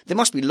pizza. There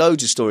must be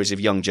loads of stories of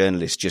young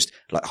journalists just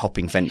like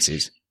hopping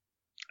fences.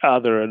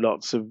 There are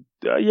lots of,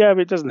 but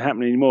it doesn't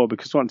happen anymore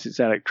because once it's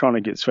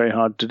electronic, it's very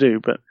hard to do.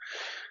 But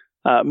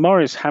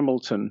Maurice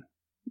Hamilton,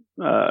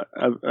 a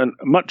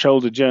much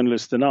older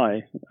journalist than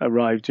I,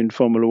 arrived in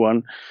Formula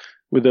One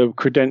with a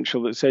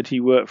credential that said he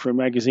worked for a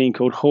magazine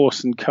called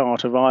Horse and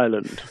Cart of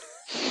Ireland.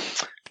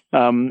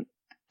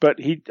 But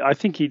I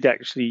think he'd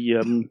actually,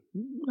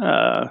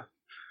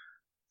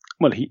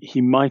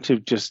 he might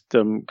have just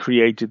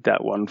created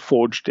that one,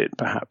 forged it,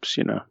 perhaps.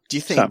 Do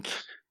you think?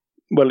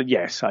 Well,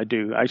 yes, I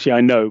do. Actually,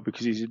 I know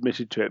because he's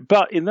admitted to it.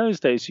 But in those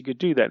days, you could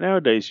do that.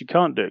 Nowadays, you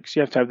can't do it because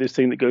you have to have this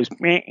thing that goes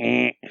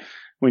meh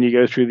when you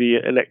go through the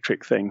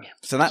electric thing.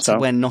 So that's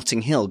where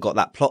Notting Hill got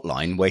that plot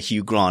line where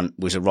Hugh Grant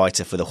was a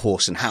writer for the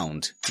Horse and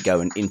Hound to go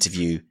and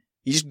interview.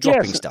 You're just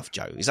dropping stuff,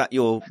 Joe. Is that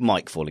your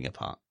mic falling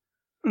apart?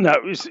 No,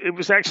 it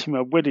was actually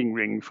my wedding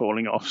ring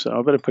falling off, so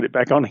I better put it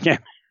back on again.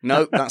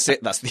 No, that's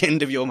it. That's the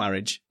end of your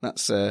marriage.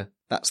 That's the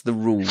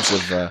rules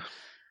of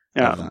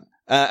that.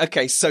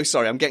 Okay, so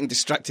sorry, I'm getting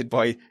distracted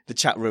by the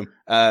chat room.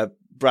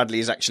 Bradley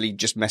has actually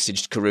just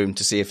messaged Karoom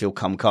to see if he'll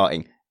come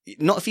karting.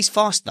 Not if he's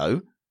fast,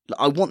 though.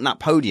 I want that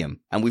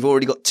podium, and we've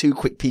already got 2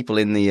 quick people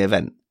in the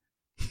event.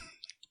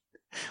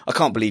 I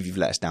can't believe you've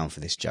let us down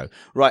for this, Joe.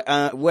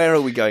 Right, where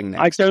are we going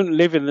next? I don't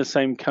live in the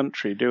same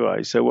country, do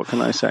I? So what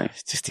can I say?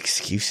 Just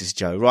excuses,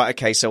 Joe. Right,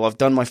 okay, so I've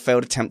done my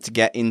failed attempt to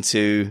get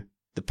into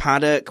the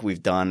paddock.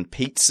 We've done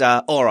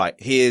pizza. All right,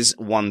 here's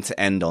one to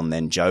end on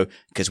then, Joe,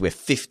 because we're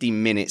 50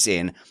 minutes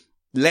in.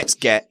 Let's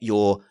get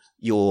your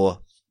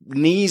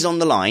knees on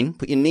the line.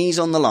 Put your knees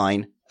on the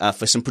line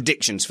for some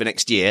predictions for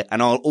next year,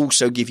 and I'll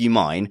also give you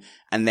mine.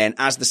 And then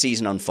as the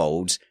season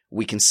unfolds,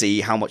 we can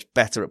see how much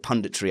better at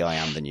punditry I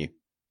am than you.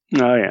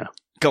 Oh yeah.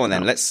 Go on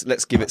then. Let's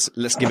give it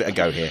a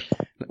go here.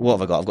 What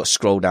have I got? I've got to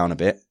scroll down a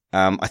bit.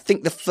 I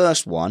think the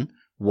first one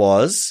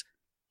was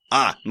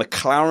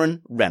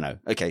McLaren Renault.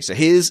 Okay, so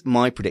here's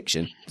my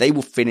prediction. They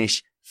will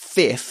finish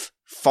 5th,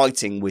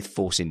 fighting with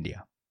Force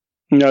India.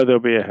 No, they'll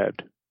be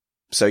ahead.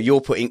 So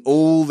you're putting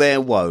all their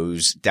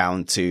woes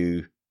down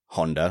to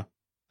Honda,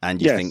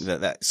 and you think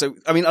that. So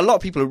I mean, a lot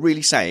of people are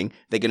really saying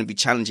they're going to be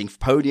challenging for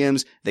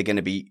podiums. They're going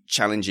to be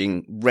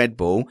challenging Red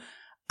Bull.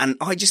 And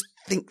I just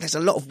think there's a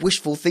lot of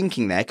wishful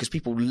thinking there because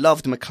people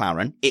loved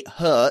McLaren. It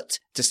hurt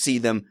to see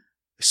them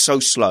so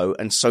slow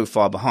and so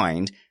far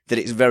behind that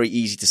it's very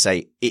easy to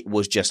say it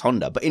was just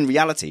Honda. But in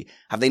reality,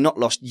 have they not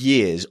lost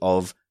years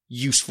of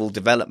useful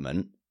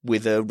development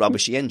with a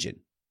rubbishy engine?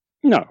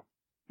 No.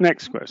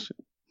 Next question.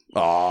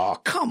 Oh,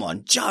 come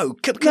on, Joe.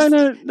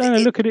 No.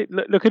 Look at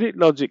it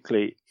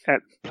logically.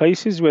 At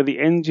places where the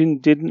engine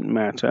didn't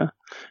matter,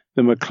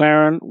 the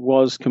McLaren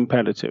was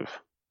competitive.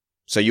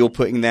 So you're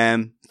putting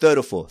them 3rd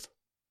or 4th?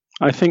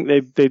 I think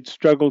they'd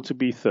struggle to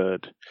be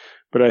 3rd,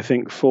 but I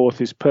think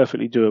 4th is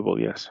perfectly doable,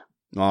 yes.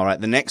 All right,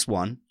 the next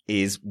one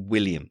is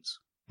Williams.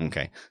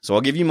 Okay, so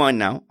I'll give you mine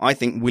now. I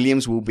think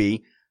Williams will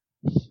be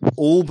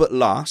all but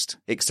last,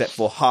 except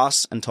for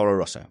Haas and Toro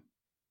Rosso.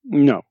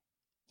 No.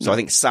 So I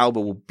think Sauber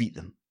will beat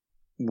them.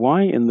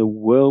 Why in the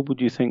world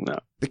would you think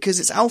that? Because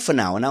it's Alpha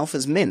now, and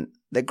Alpha's mint.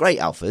 They're great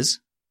Alphas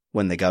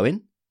when they go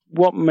in.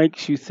 What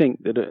makes you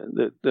think that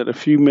a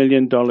few $1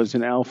 million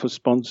in Alpha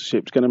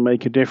sponsorship is going to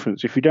make a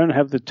difference? If you don't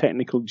have the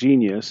technical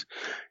genius,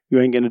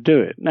 you ain't going to do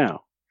it.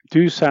 Now,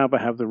 do Sauber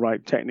have the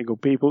right technical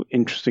people?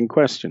 Interesting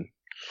question.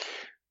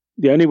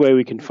 The only way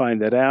we can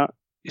find that out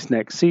is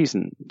next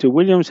season. Do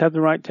Williams have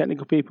the right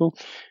technical people?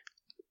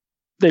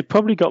 They've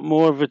probably got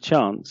more of a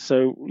chance.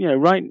 So,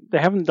 they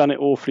haven't done it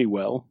awfully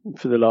well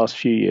for the last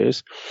few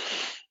years.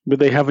 But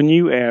they have a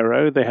new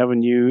aero, they have a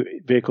new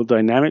vehicle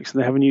dynamics,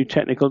 and they have a new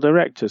technical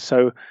director.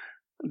 So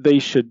they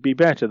should be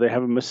better. They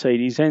have a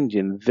Mercedes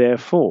engine.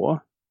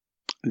 Therefore,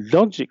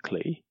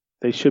 logically,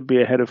 they should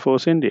be ahead of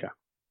Force India.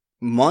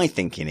 My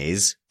thinking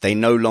is they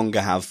no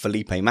longer have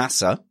Felipe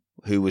Massa,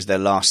 who was their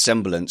last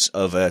semblance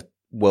of a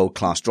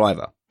world-class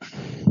driver.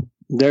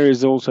 There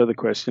is also the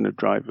question of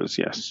drivers,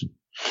 yes.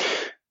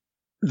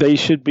 They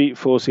should beat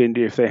Force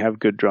India if they have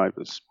good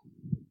drivers.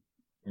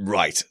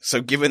 Right.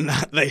 So given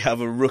that they have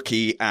a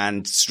rookie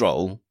and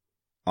Stroll,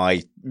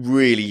 I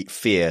really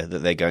fear that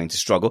they're going to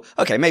struggle.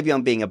 Okay, maybe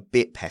I'm being a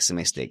bit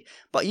pessimistic,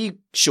 but you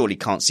surely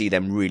can't see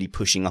them really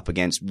pushing up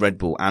against Red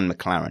Bull and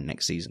McLaren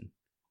next season.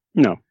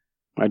 No,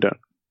 I don't.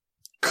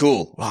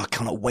 Cool. Well, I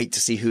cannot wait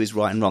to see who is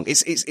right and wrong.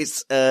 It's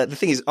the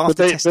thing is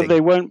after testing. But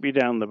they won't be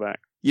down the back.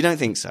 You don't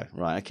think so?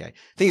 Right, okay.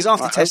 The thing is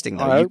after testing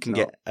though, you can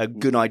get a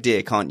good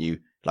idea, can't you?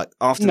 Like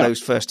after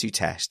those first 2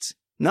 tests.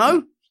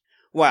 No?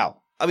 Wow.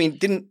 I mean,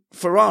 didn't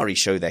Ferrari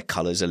show their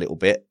colours a little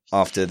bit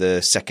after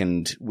the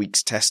second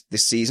week's test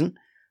this season?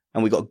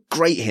 And we got a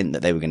great hint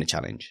that they were going to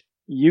challenge.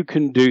 You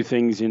can do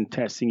things in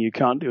testing you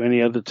can't do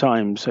any other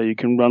time. So you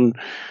can run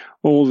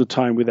all the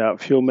time without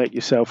fuel, make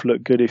yourself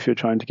look good if you're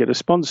trying to get a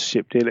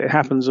sponsorship deal. It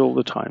happens all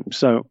the time.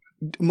 So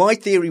my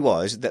theory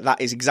was that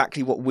is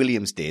exactly what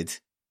Williams did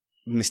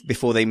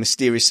before they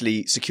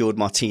mysteriously secured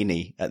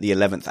Martini at the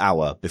 11th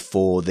hour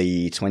before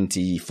the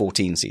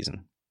 2014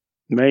 season.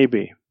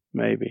 Maybe.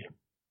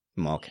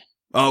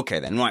 Okay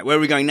then. Right, where are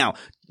we going now?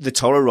 The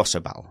Toro Rosso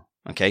battle.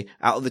 Okay,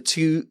 out of the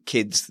 2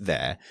 kids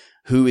there,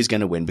 who is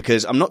going to win?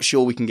 Because I'm not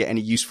sure we can get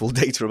any useful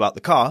data about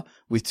the car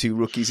with 2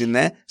 rookies in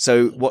there.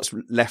 So what's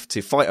left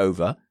to fight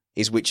over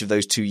is which of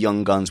those 2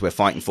 young guns we're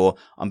fighting for.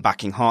 I'm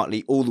backing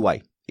Hartley all the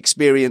way.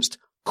 Experienced,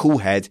 cool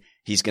head.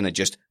 He's going to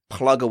just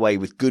plug away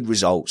with good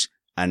results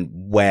and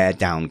wear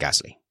down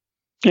Gasly.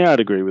 Yeah, I'd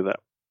agree with that.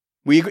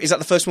 Is that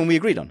the first one we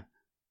agreed on?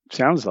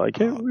 Sounds like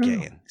it.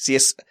 Okay. See,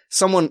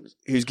 someone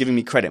who's giving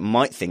me credit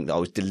might think that I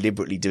was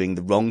deliberately doing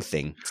the wrong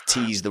thing to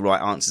tease the right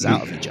answers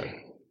out of you, Joe.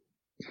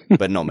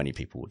 But not many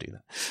people will do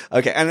that.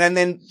 Okay, and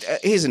then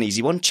here's an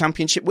easy one.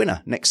 Championship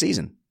winner next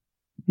season.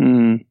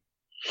 Well,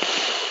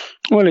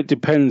 it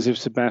depends if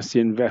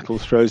Sebastian Vettel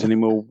throws any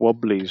more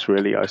wobblies,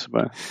 really, I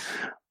suppose.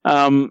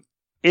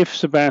 if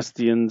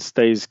Sebastian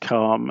stays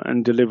calm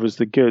and delivers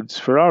the goods,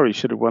 Ferrari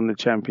should have won the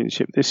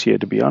championship this year,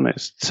 to be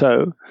honest.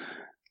 So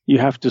you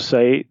have to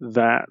say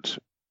that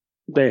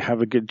they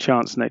have a good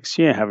chance next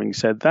year. Having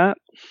said that,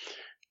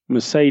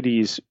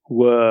 Mercedes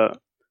were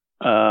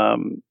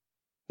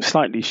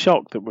slightly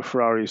shocked that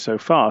Ferrari is so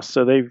fast,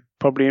 so they've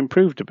probably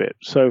improved a bit.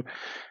 So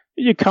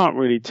you can't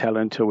really tell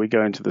until we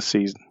go into the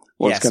season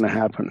what's going to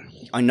happen.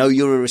 I know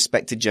you're a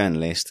respected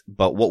journalist,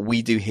 but what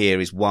we do here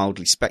is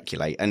wildly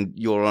speculate, and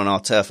you're on our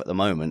turf at the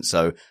moment,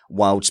 so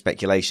wild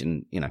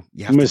speculation, you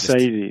have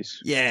Mercedes.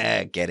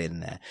 to get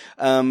in there.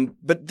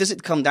 But does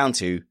it come down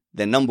to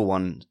their number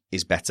one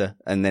is better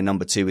and their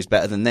number two is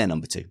better than their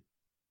number two?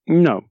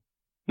 No,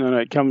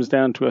 it comes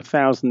down to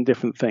 1,000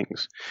 different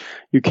things.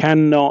 You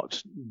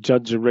cannot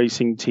judge a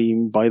racing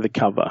team by the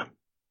cover.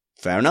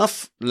 Fair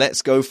enough.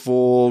 Let's go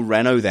for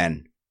Renault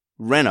then.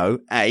 Renault,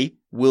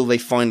 will they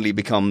finally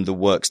become the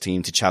works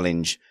team to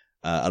challenge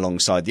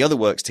alongside the other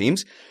works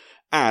teams?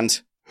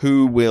 And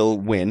who will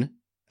win?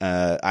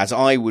 As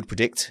I would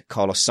predict,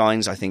 Carlos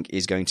Sainz, I think,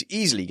 is going to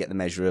easily get the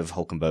measure of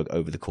Hülkenberg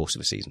over the course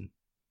of a season.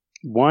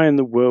 Why in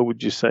the world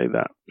would you say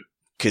that?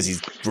 Because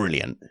he's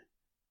brilliant.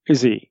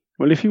 Is he?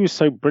 Well, if he was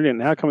so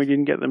brilliant, how come he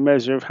didn't get the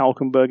measure of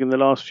Hülkenberg in the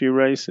last few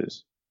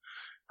races?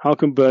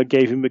 Hülkenberg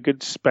gave him a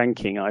good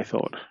spanking, I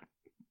thought.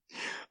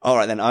 All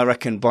right, then. I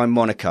reckon by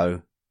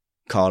Monaco,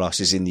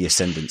 Carlos is in the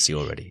ascendancy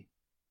already.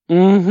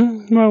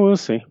 Mm-hmm. Well, we'll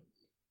see.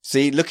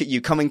 See, look at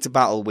you coming to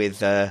battle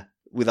with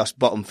us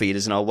bottom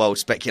feeders and our wild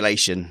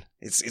speculation.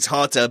 It's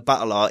hard to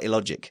battle our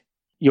illogic.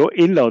 Your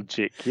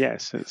illogic,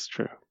 yes, it's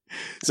true.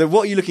 So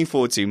what are you looking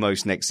forward to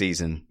most next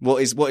season? What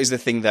is the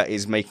thing that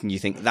is making you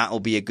think that'll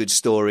be a good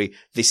story?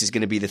 This is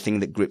going to be the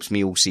thing that grips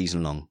me all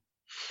season long.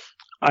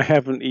 I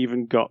haven't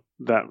even got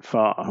that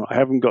far. I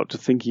haven't got to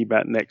thinking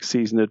about next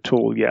season at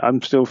all yet.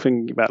 I'm still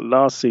thinking about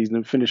last season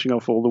and finishing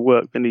off all the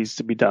work that needs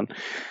to be done.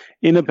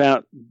 In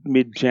about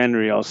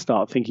mid-January, I'll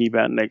start thinking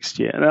about next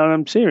year. And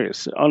I'm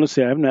serious.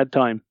 Honestly, I haven't had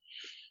time.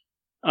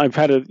 I've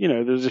had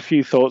there's a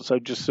few thoughts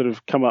I've just sort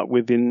of come up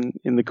with in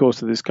the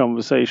course of this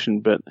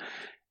conversation, but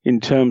in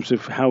terms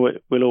of how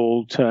it will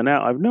all turn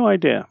out, I've no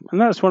idea.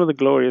 And that's one of the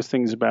glorious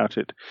things about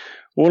it.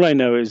 All I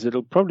know is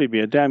it'll probably be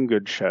a damn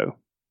good show.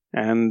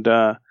 And,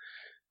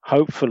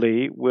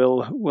 hopefully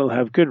we'll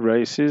have good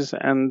races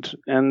and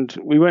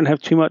we won't have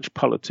too much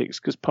politics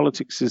because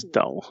politics is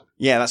dull.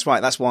 Yeah, that's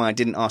right. That's why I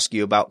didn't ask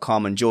you about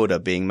Carmen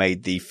Jorda being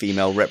made the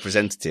female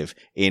representative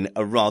in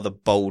a rather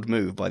bold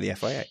move by the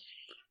FIA.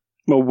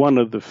 Well, one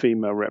of the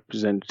female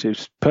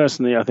representatives.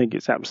 Personally, I think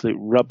it's absolute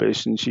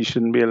rubbish and she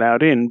shouldn't be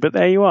allowed in, but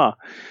there you are.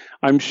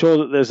 I'm sure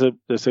that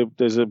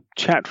there's a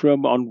chat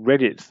room on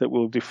Reddit that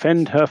will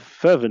defend her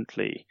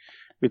fervently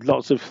with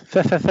lots of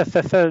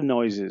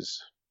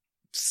noises.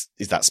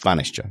 Is that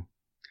Spanish, Joe?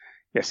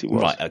 Yes, it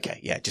was. Right, okay.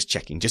 Yeah, just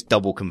checking. Just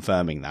double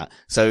confirming that.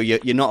 So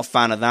you're not a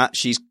fan of that?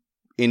 She's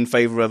in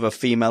favour of a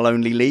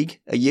female-only league?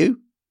 Are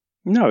you?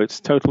 No, it's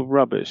total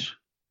rubbish.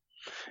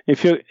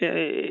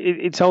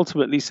 It's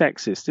ultimately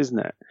sexist, isn't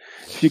it?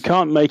 If you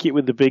can't make it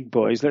with the big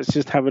boys, let's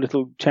just have a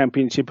little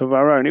championship of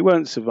our own. It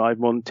won't survive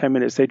more than 10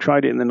 minutes. They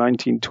tried it in the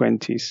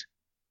 1920s.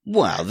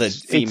 Well, the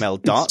female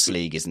darts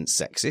league isn't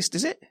sexist,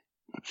 is it?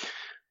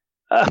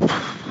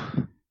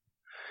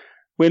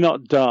 We're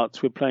not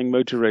darts. We're playing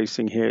motor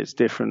racing here. It's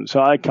different.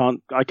 So I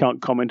can't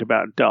comment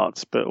about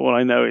darts. But all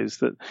I know is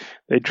that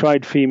they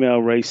tried female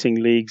racing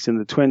leagues in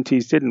the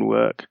 20s, didn't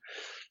work.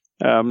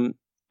 And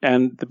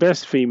the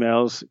best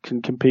females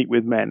can compete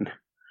with men.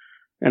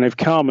 And if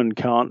Carmen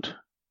can't,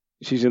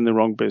 she's in the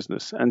wrong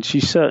business. And she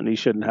certainly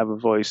shouldn't have a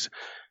voice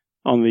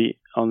on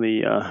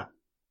the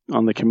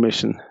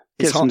commission.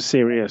 Get some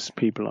serious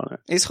people on it.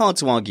 It's hard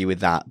to argue with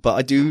that, but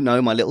I do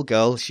know my little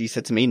girl, she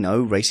said to me, no,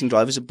 racing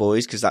drivers are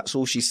boys, because that's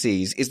all she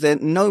sees. Is there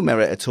no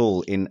merit at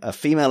all in a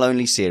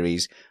female-only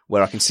series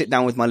where I can sit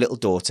down with my little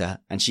daughter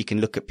and she can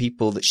look at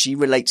people that she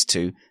relates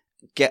to,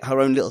 get her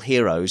own little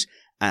heroes,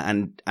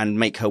 and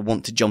make her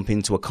want to jump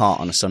into a cart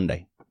on a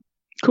Sunday?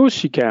 Of course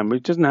she can, but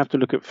it doesn't have to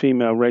look at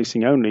female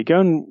racing only. Go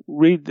and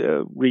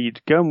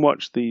go and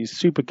watch the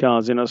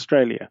supercars in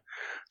Australia.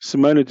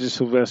 Simona de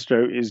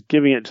Silvestro is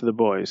giving it to the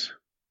boys.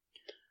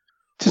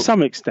 To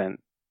some extent,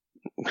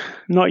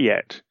 not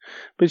yet,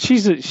 but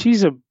she's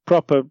a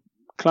proper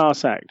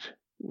class act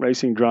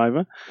racing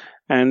driver,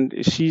 and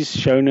she's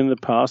shown in the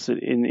past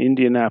that in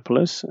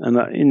Indianapolis and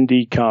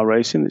Indy car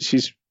racing that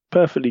she's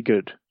perfectly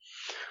good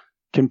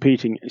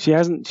competing. She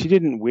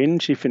didn't win.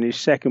 She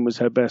finished second, was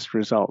her best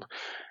result.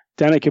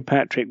 Danica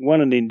Patrick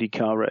won an Indy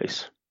car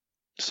race,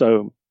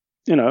 so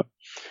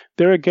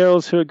there are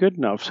girls who are good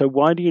enough. So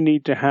why do you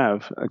need to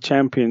have a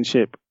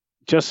championship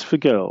just for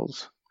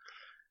girls?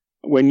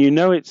 When you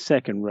know it's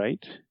second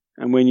rate,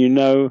 and when you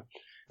know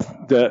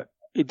that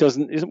it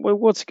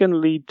what's it going to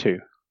lead to?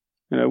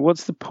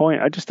 What's the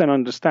point? I just don't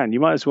understand. You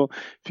might as well,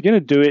 if you're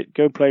going to do it,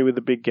 go play with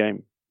the big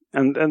game.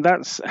 And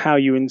that's how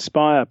you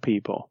inspire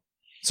people.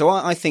 So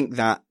I think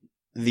that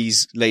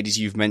these ladies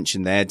you've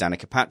mentioned there,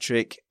 Danica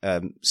Patrick,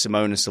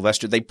 Simona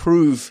Silvestro, they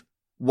prove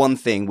one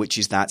thing, which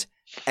is that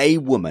a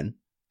woman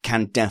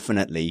can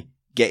definitely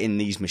get in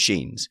these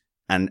machines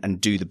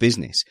and do the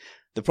business.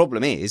 The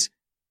problem is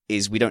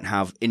we don't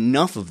have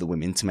enough of the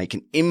women to make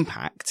an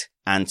impact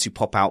and to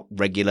pop out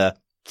regular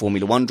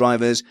Formula One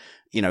drivers,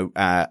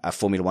 a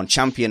Formula One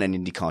champion, an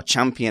IndyCar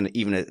champion,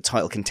 even a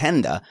title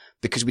contender,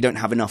 because we don't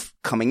have enough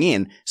coming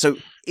in. So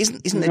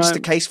isn't it just a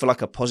case for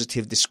like a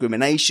positive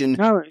discrimination,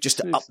 just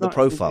to up the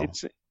profile?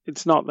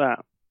 It's not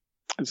that.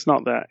 It's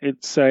not that.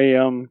 It's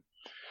there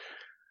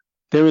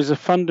is a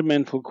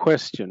fundamental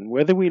question,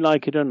 whether we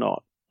like it or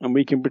not, and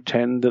we can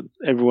pretend that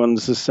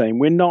everyone's the same.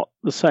 We're not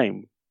the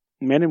same.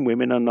 Men and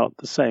women are not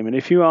the same. And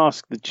if you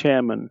ask the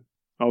chairman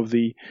of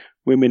the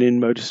Women in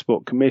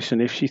Motorsport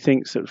Commission if she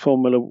thinks that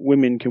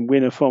women can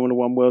win a Formula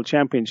One World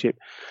Championship,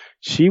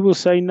 she will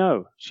say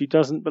no. She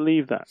doesn't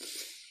believe that.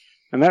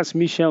 And that's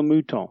Michèle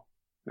Mouton.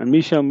 And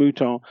Michèle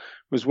Mouton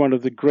was one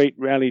of the great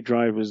rally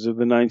drivers of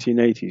the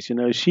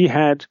 1980s. She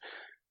had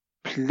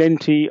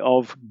plenty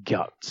of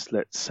guts,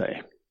 let's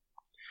say.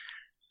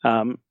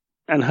 And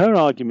her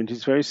argument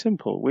is very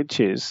simple, which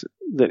is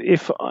that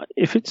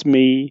if it's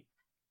me,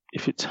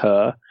 if it's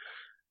her,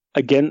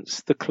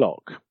 against the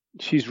clock,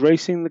 she's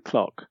racing the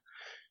clock.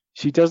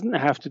 She doesn't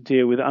have to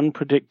deal with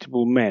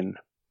unpredictable men.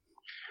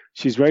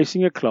 She's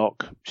racing a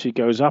clock. She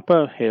goes up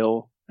a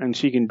hill and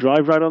she can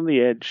drive right on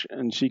the edge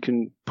and she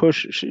can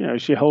push.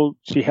 She held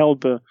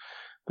the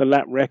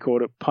lap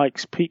record at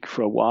Pikes Peak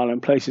for a while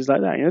and places like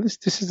that.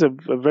 This is a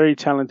very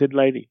talented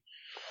lady.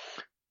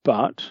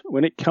 But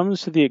when it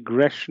comes to the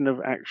aggression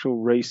of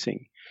actual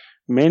racing,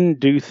 men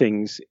do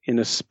things in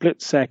a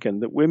split second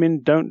that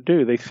women don't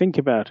do. They think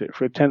about it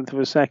for a tenth of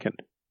a second.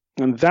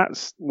 And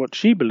that's what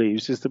she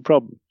believes is the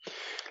problem.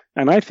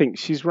 And I think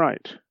she's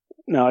right.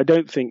 Now, I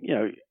don't think,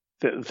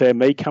 that there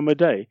may come a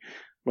day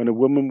when a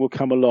woman will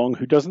come along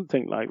who doesn't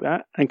think like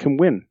that and can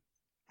win.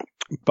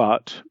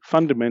 But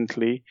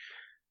fundamentally,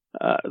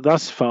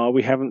 thus far,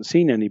 we haven't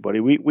seen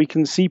anybody. We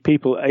can see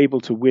people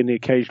able to win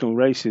occasional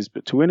races,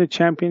 but to win a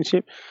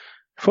championship,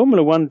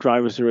 Formula One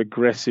drivers are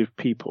aggressive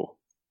people.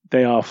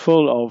 They are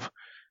full of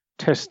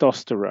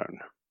testosterone.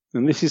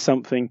 And this is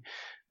something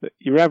that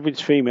your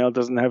average female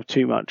doesn't have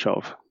too much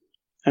of.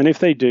 And if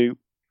they do,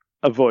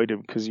 avoid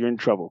them because you're in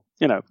trouble,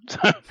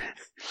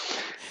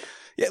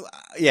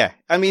 Yeah.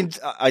 I mean,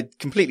 I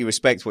completely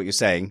respect what you're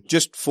saying.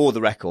 Just for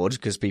the record,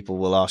 because people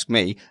will ask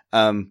me,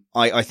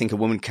 I think a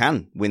woman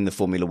can win the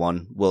Formula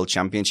One World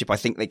Championship. I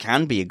think they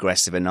can be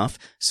aggressive enough,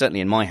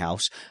 certainly in my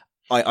house.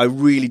 I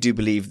really do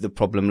believe the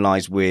problem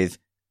lies with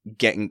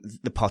getting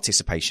the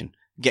participation,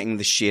 getting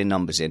the sheer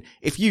numbers in.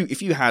 If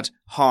you had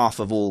half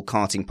of all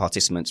karting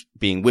participants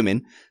being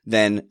women,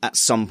 then at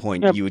some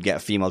point you would get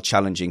a female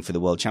challenging for the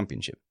World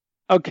Championship.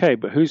 Okay,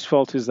 but whose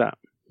fault is that?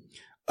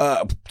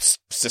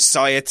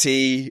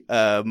 Society,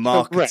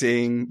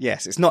 marketing.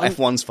 Yes, it's not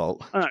F1's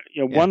fault.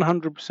 You're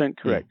 100%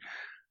 correct.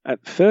 Yeah.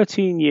 At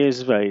 13 years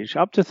of age,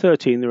 up to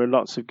 13, there are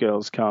lots of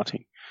girls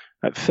karting.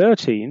 At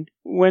 13,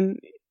 when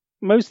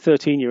most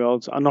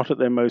 13-year-olds are not at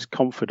their most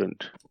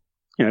confident,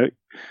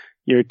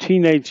 your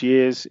teenage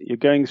years, you're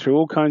going through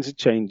all kinds of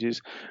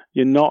changes,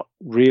 you're not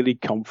really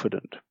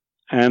confident.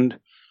 And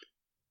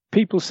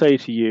people say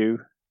to you,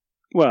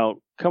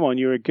 well, come on,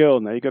 you're a girl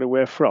now, you've got to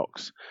wear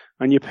frocks.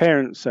 And your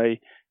parents say,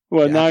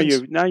 well, now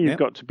you've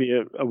got to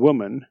be a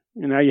woman,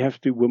 and now you have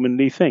to do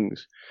womanly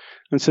things.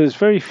 And so there's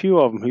very few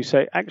of them who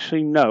say,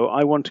 actually, no,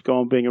 I want to go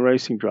on being a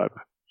racing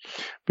driver.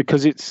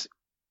 Because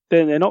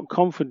they're not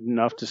confident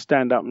enough to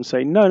stand up and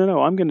say,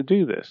 no, I'm going to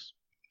do this.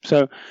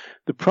 So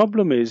the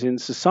problem is in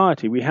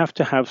society, we have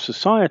to have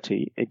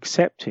society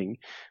accepting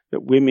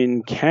that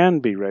women can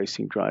be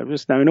racing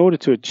drivers. Now, in order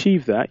to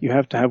achieve that, you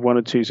have to have one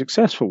or two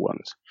successful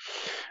ones.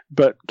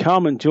 But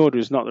Carmen Jorda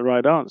is not the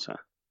right answer.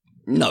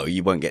 No,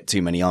 you won't get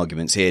too many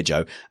arguments here,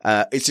 Joe.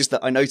 It's just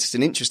that I noticed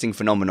an interesting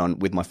phenomenon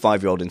with my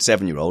 5-year-old and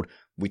 7-year-old.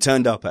 We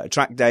turned up at a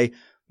track day.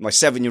 My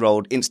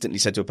 7-year-old instantly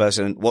said to a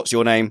person, "What's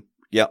your name?"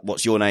 "Yeah,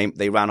 what's your name?"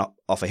 They ran up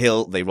off a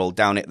hill. They rolled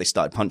down it. They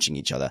started punching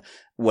each other.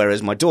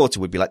 Whereas my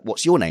daughter would be like,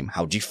 "What's your name?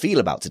 How do you feel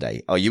about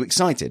today? Are you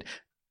excited?"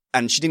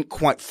 And she didn't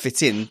quite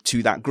fit in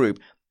to that group.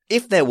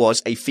 If there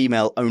was a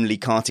female-only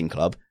karting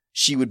club,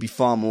 she would be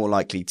far more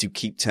likely to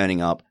keep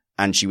turning up,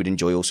 and she would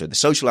enjoy also the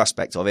social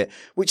aspect of it,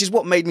 which is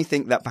what made me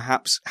think that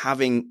perhaps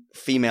having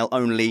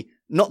female-only,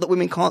 not that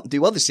women can't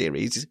do other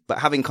series, but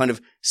having kind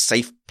of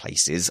safe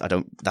places,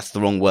 that's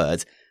the wrong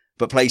word,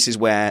 but places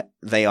where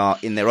they are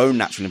in their own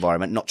natural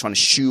environment, not trying to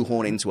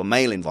shoehorn into a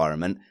male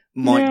environment,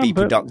 might be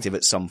productive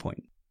at some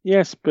point.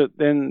 Yes, but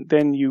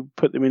then you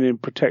put them in a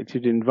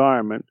protected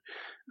environment,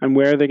 and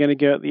where are they going to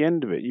go at the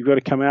end of it? You've got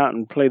to come out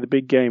and play the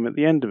big game at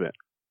the end of it.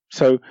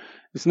 So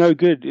it's no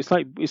good. It's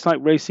like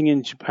racing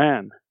in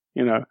Japan.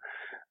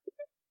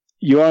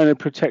 You are in a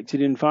protected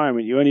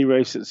environment. You only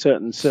race at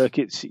certain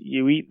circuits.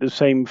 You eat the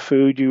same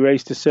food. You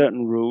race to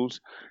certain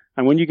rules.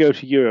 And when you go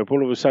to Europe,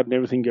 all of a sudden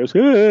everything goes,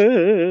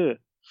 "Ah,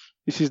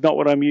 this is not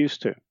what I'm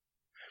used to."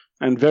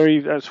 And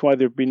that's why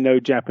there have been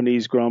no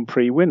Japanese Grand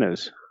Prix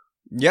winners.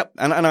 Yep,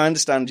 and I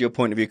understand your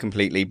point of view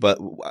completely, but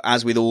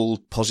as with all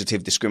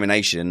positive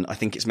discrimination, I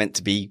think it's meant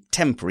to be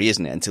temporary,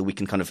 isn't it? Until we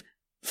can kind of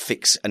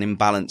fix an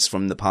imbalance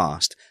from the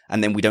past,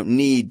 and then we don't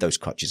need those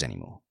crutches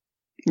anymore.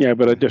 Yeah,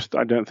 but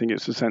I don't think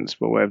it's a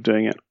sensible way of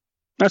doing it.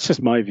 That's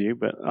just my view,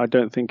 but I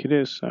don't think it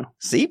is. So,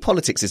 see,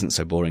 politics isn't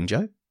so boring,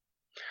 Joe.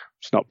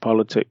 It's not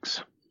politics.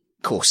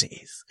 Of course it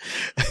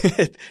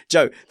is.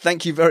 Joe,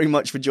 thank you very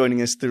much for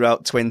joining us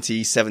throughout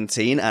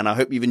 2017, and I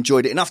hope you've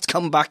enjoyed it enough to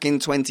come back in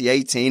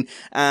 2018.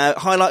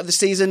 Highlight of the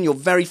season, your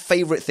very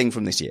favourite thing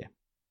from this year?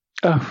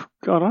 Oh,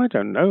 God, I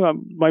don't know.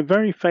 My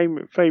very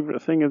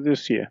favourite thing of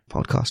this year.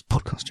 Podcast,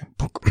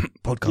 Joe.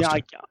 Podcast.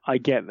 Yeah, I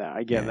get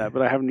that,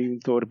 but I haven't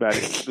even thought about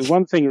it. The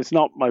one thing that's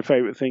not my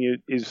favourite thing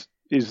is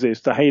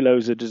this. The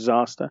Halo's a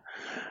disaster.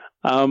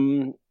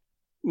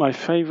 My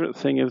favourite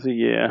thing of the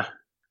year...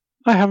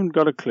 I haven't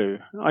got a clue.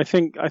 I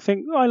think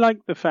I like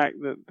the fact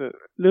that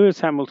Lewis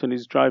Hamilton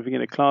is driving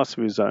in a class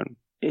of his own.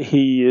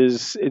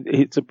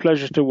 It's a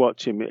pleasure to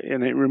watch him,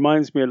 and it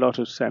reminds me a lot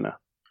of Senna.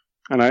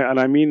 And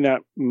I mean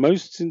that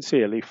most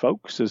sincerely,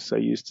 folks, as they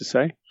used to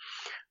say.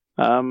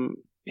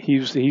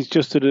 He's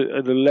just at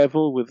a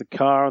level with the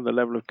car and the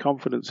level of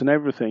confidence and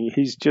everything.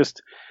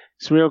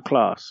 It's real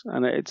class,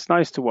 and it's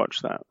nice to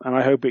watch that. And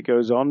I hope it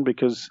goes on,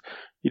 because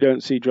you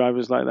don't see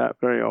drivers like that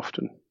very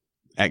often.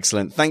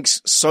 Excellent.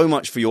 Thanks so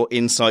much for your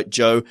insight,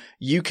 Joe.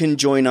 You can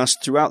join us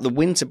throughout the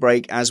winter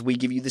break as we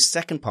give you the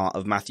second part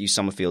of Matthew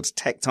Summerfield's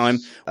Tech Time.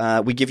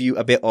 We give you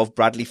a bit of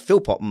Bradley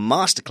Philpott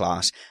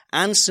masterclass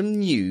and some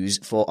news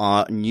for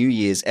our New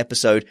Year's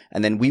episode.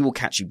 And then we will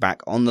catch you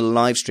back on the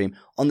live stream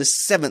on the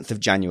 7th of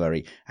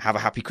January. Have a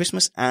happy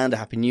Christmas and a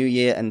happy New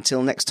Year.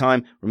 Until next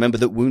time, remember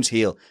that wounds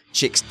heal,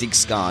 chicks dig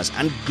scars,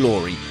 and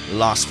glory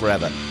lasts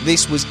forever.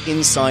 This was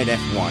Inside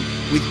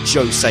F1 with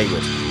Joe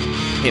Sayward.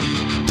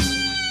 Him.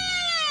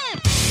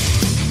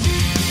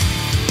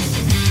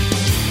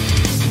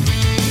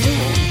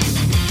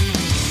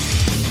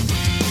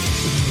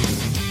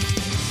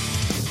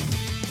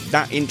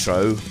 That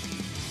intro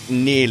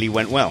nearly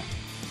went well.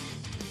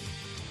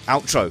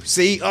 Outro.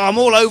 See, I'm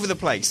all over the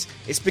place.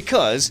 It's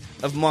because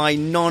of my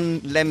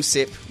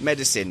non-Lemsip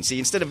medicine. See,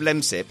 instead of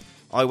Lemsip,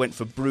 I went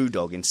for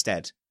Brewdog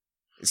instead.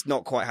 It's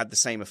not quite had the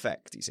same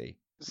effect, you see.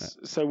 No.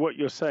 So what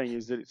you're saying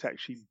is that it's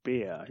actually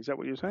beer. Is that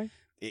what you're saying?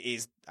 It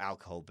is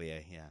alcohol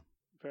beer, yeah.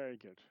 Very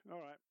good. All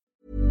right.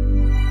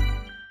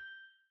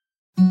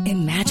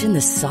 Imagine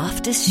the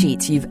softest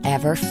sheets you've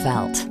ever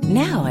felt.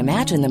 Now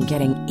imagine them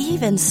getting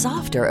even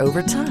softer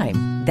over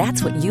time.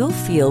 That's what you'll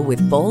feel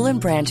with Boll &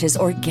 Branch's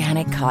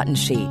organic cotton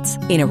sheets.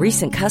 In a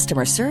recent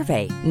customer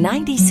survey,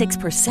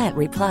 96%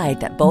 replied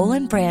that Boll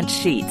 & Branch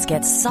sheets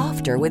get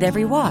softer with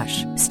every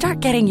wash. Start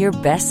getting your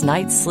best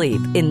night's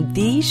sleep in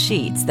these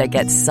sheets that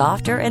get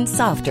softer and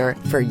softer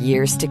for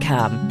years to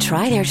come.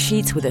 Try their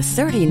sheets with a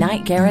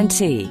 30-night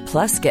guarantee.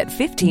 Plus, get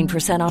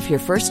 15% off your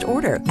first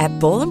order at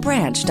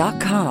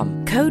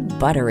bollandbranch.com. Code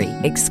BUTTERY.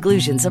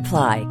 Exclusions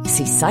apply.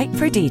 See site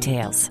for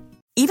details.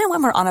 Even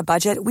when we're on a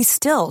budget, we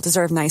still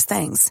deserve nice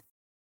things.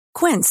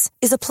 Quince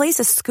is a place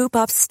to scoop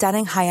up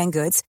stunning high-end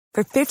goods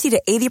for 50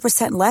 to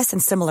 80% less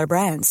than similar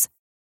brands.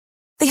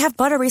 They have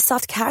buttery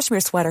soft cashmere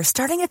sweaters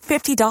starting at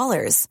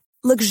 $50,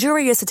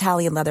 luxurious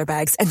Italian leather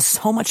bags, and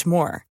so much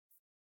more.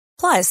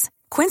 Plus,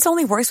 Quince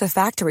only works with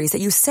factories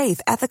that use safe,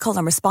 ethical,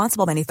 and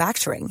responsible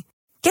manufacturing.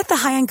 Get the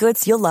high-end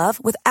goods you'll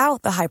love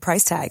without the high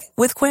price tag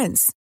with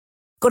Quince.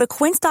 Go to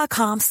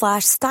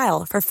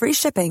quince.com/style for free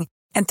shipping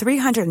and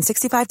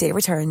 365-day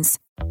returns.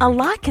 A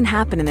lot can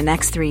happen in the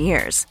next 3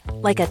 years.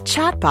 Like a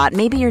chatbot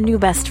may be your new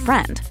best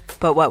friend.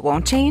 But what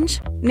won't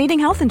change? Needing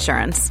health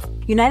insurance.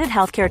 United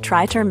Healthcare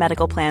Tri-Term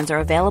Medical Plans are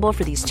available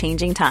for these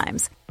changing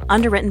times.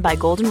 Underwritten by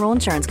Golden Rule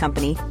Insurance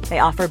Company, they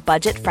offer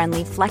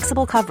budget-friendly,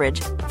 flexible coverage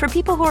for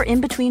people who are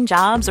in between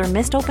jobs or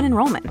missed open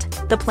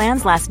enrollment. The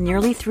plans last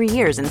nearly 3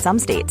 years in some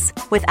states,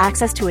 with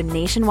access to a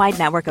nationwide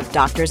network of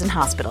doctors and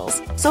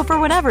hospitals. So for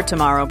whatever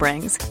tomorrow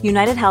brings,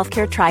 United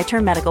Healthcare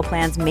Tri-Term Medical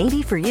Plans may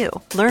be for you.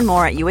 Learn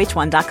more at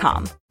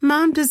uh1.com.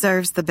 Mom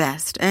deserves the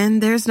best,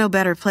 and there's no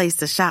better place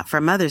to shop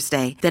for Mother's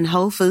Day than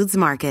Whole Foods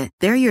Market.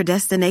 They're your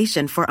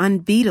destination for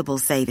unbeatable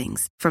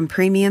savings, from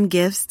premium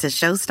gifts to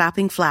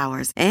show-stopping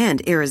flowers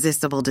and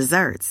irresistible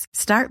desserts.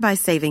 Start by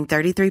saving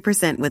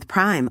 33% with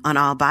Prime on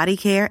all body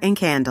care and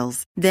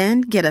candles.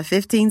 Then get a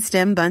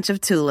 15-stem bunch of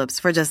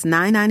tulips for just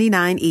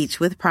 $9.99 each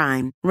with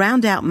Prime.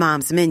 Round out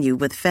Mom's menu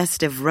with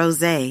festive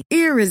rosé,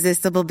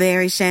 irresistible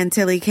berry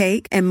chantilly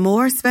cake, and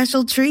more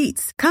special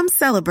treats. Come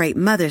celebrate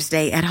Mother's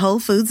Day at Whole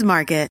Foods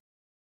Market.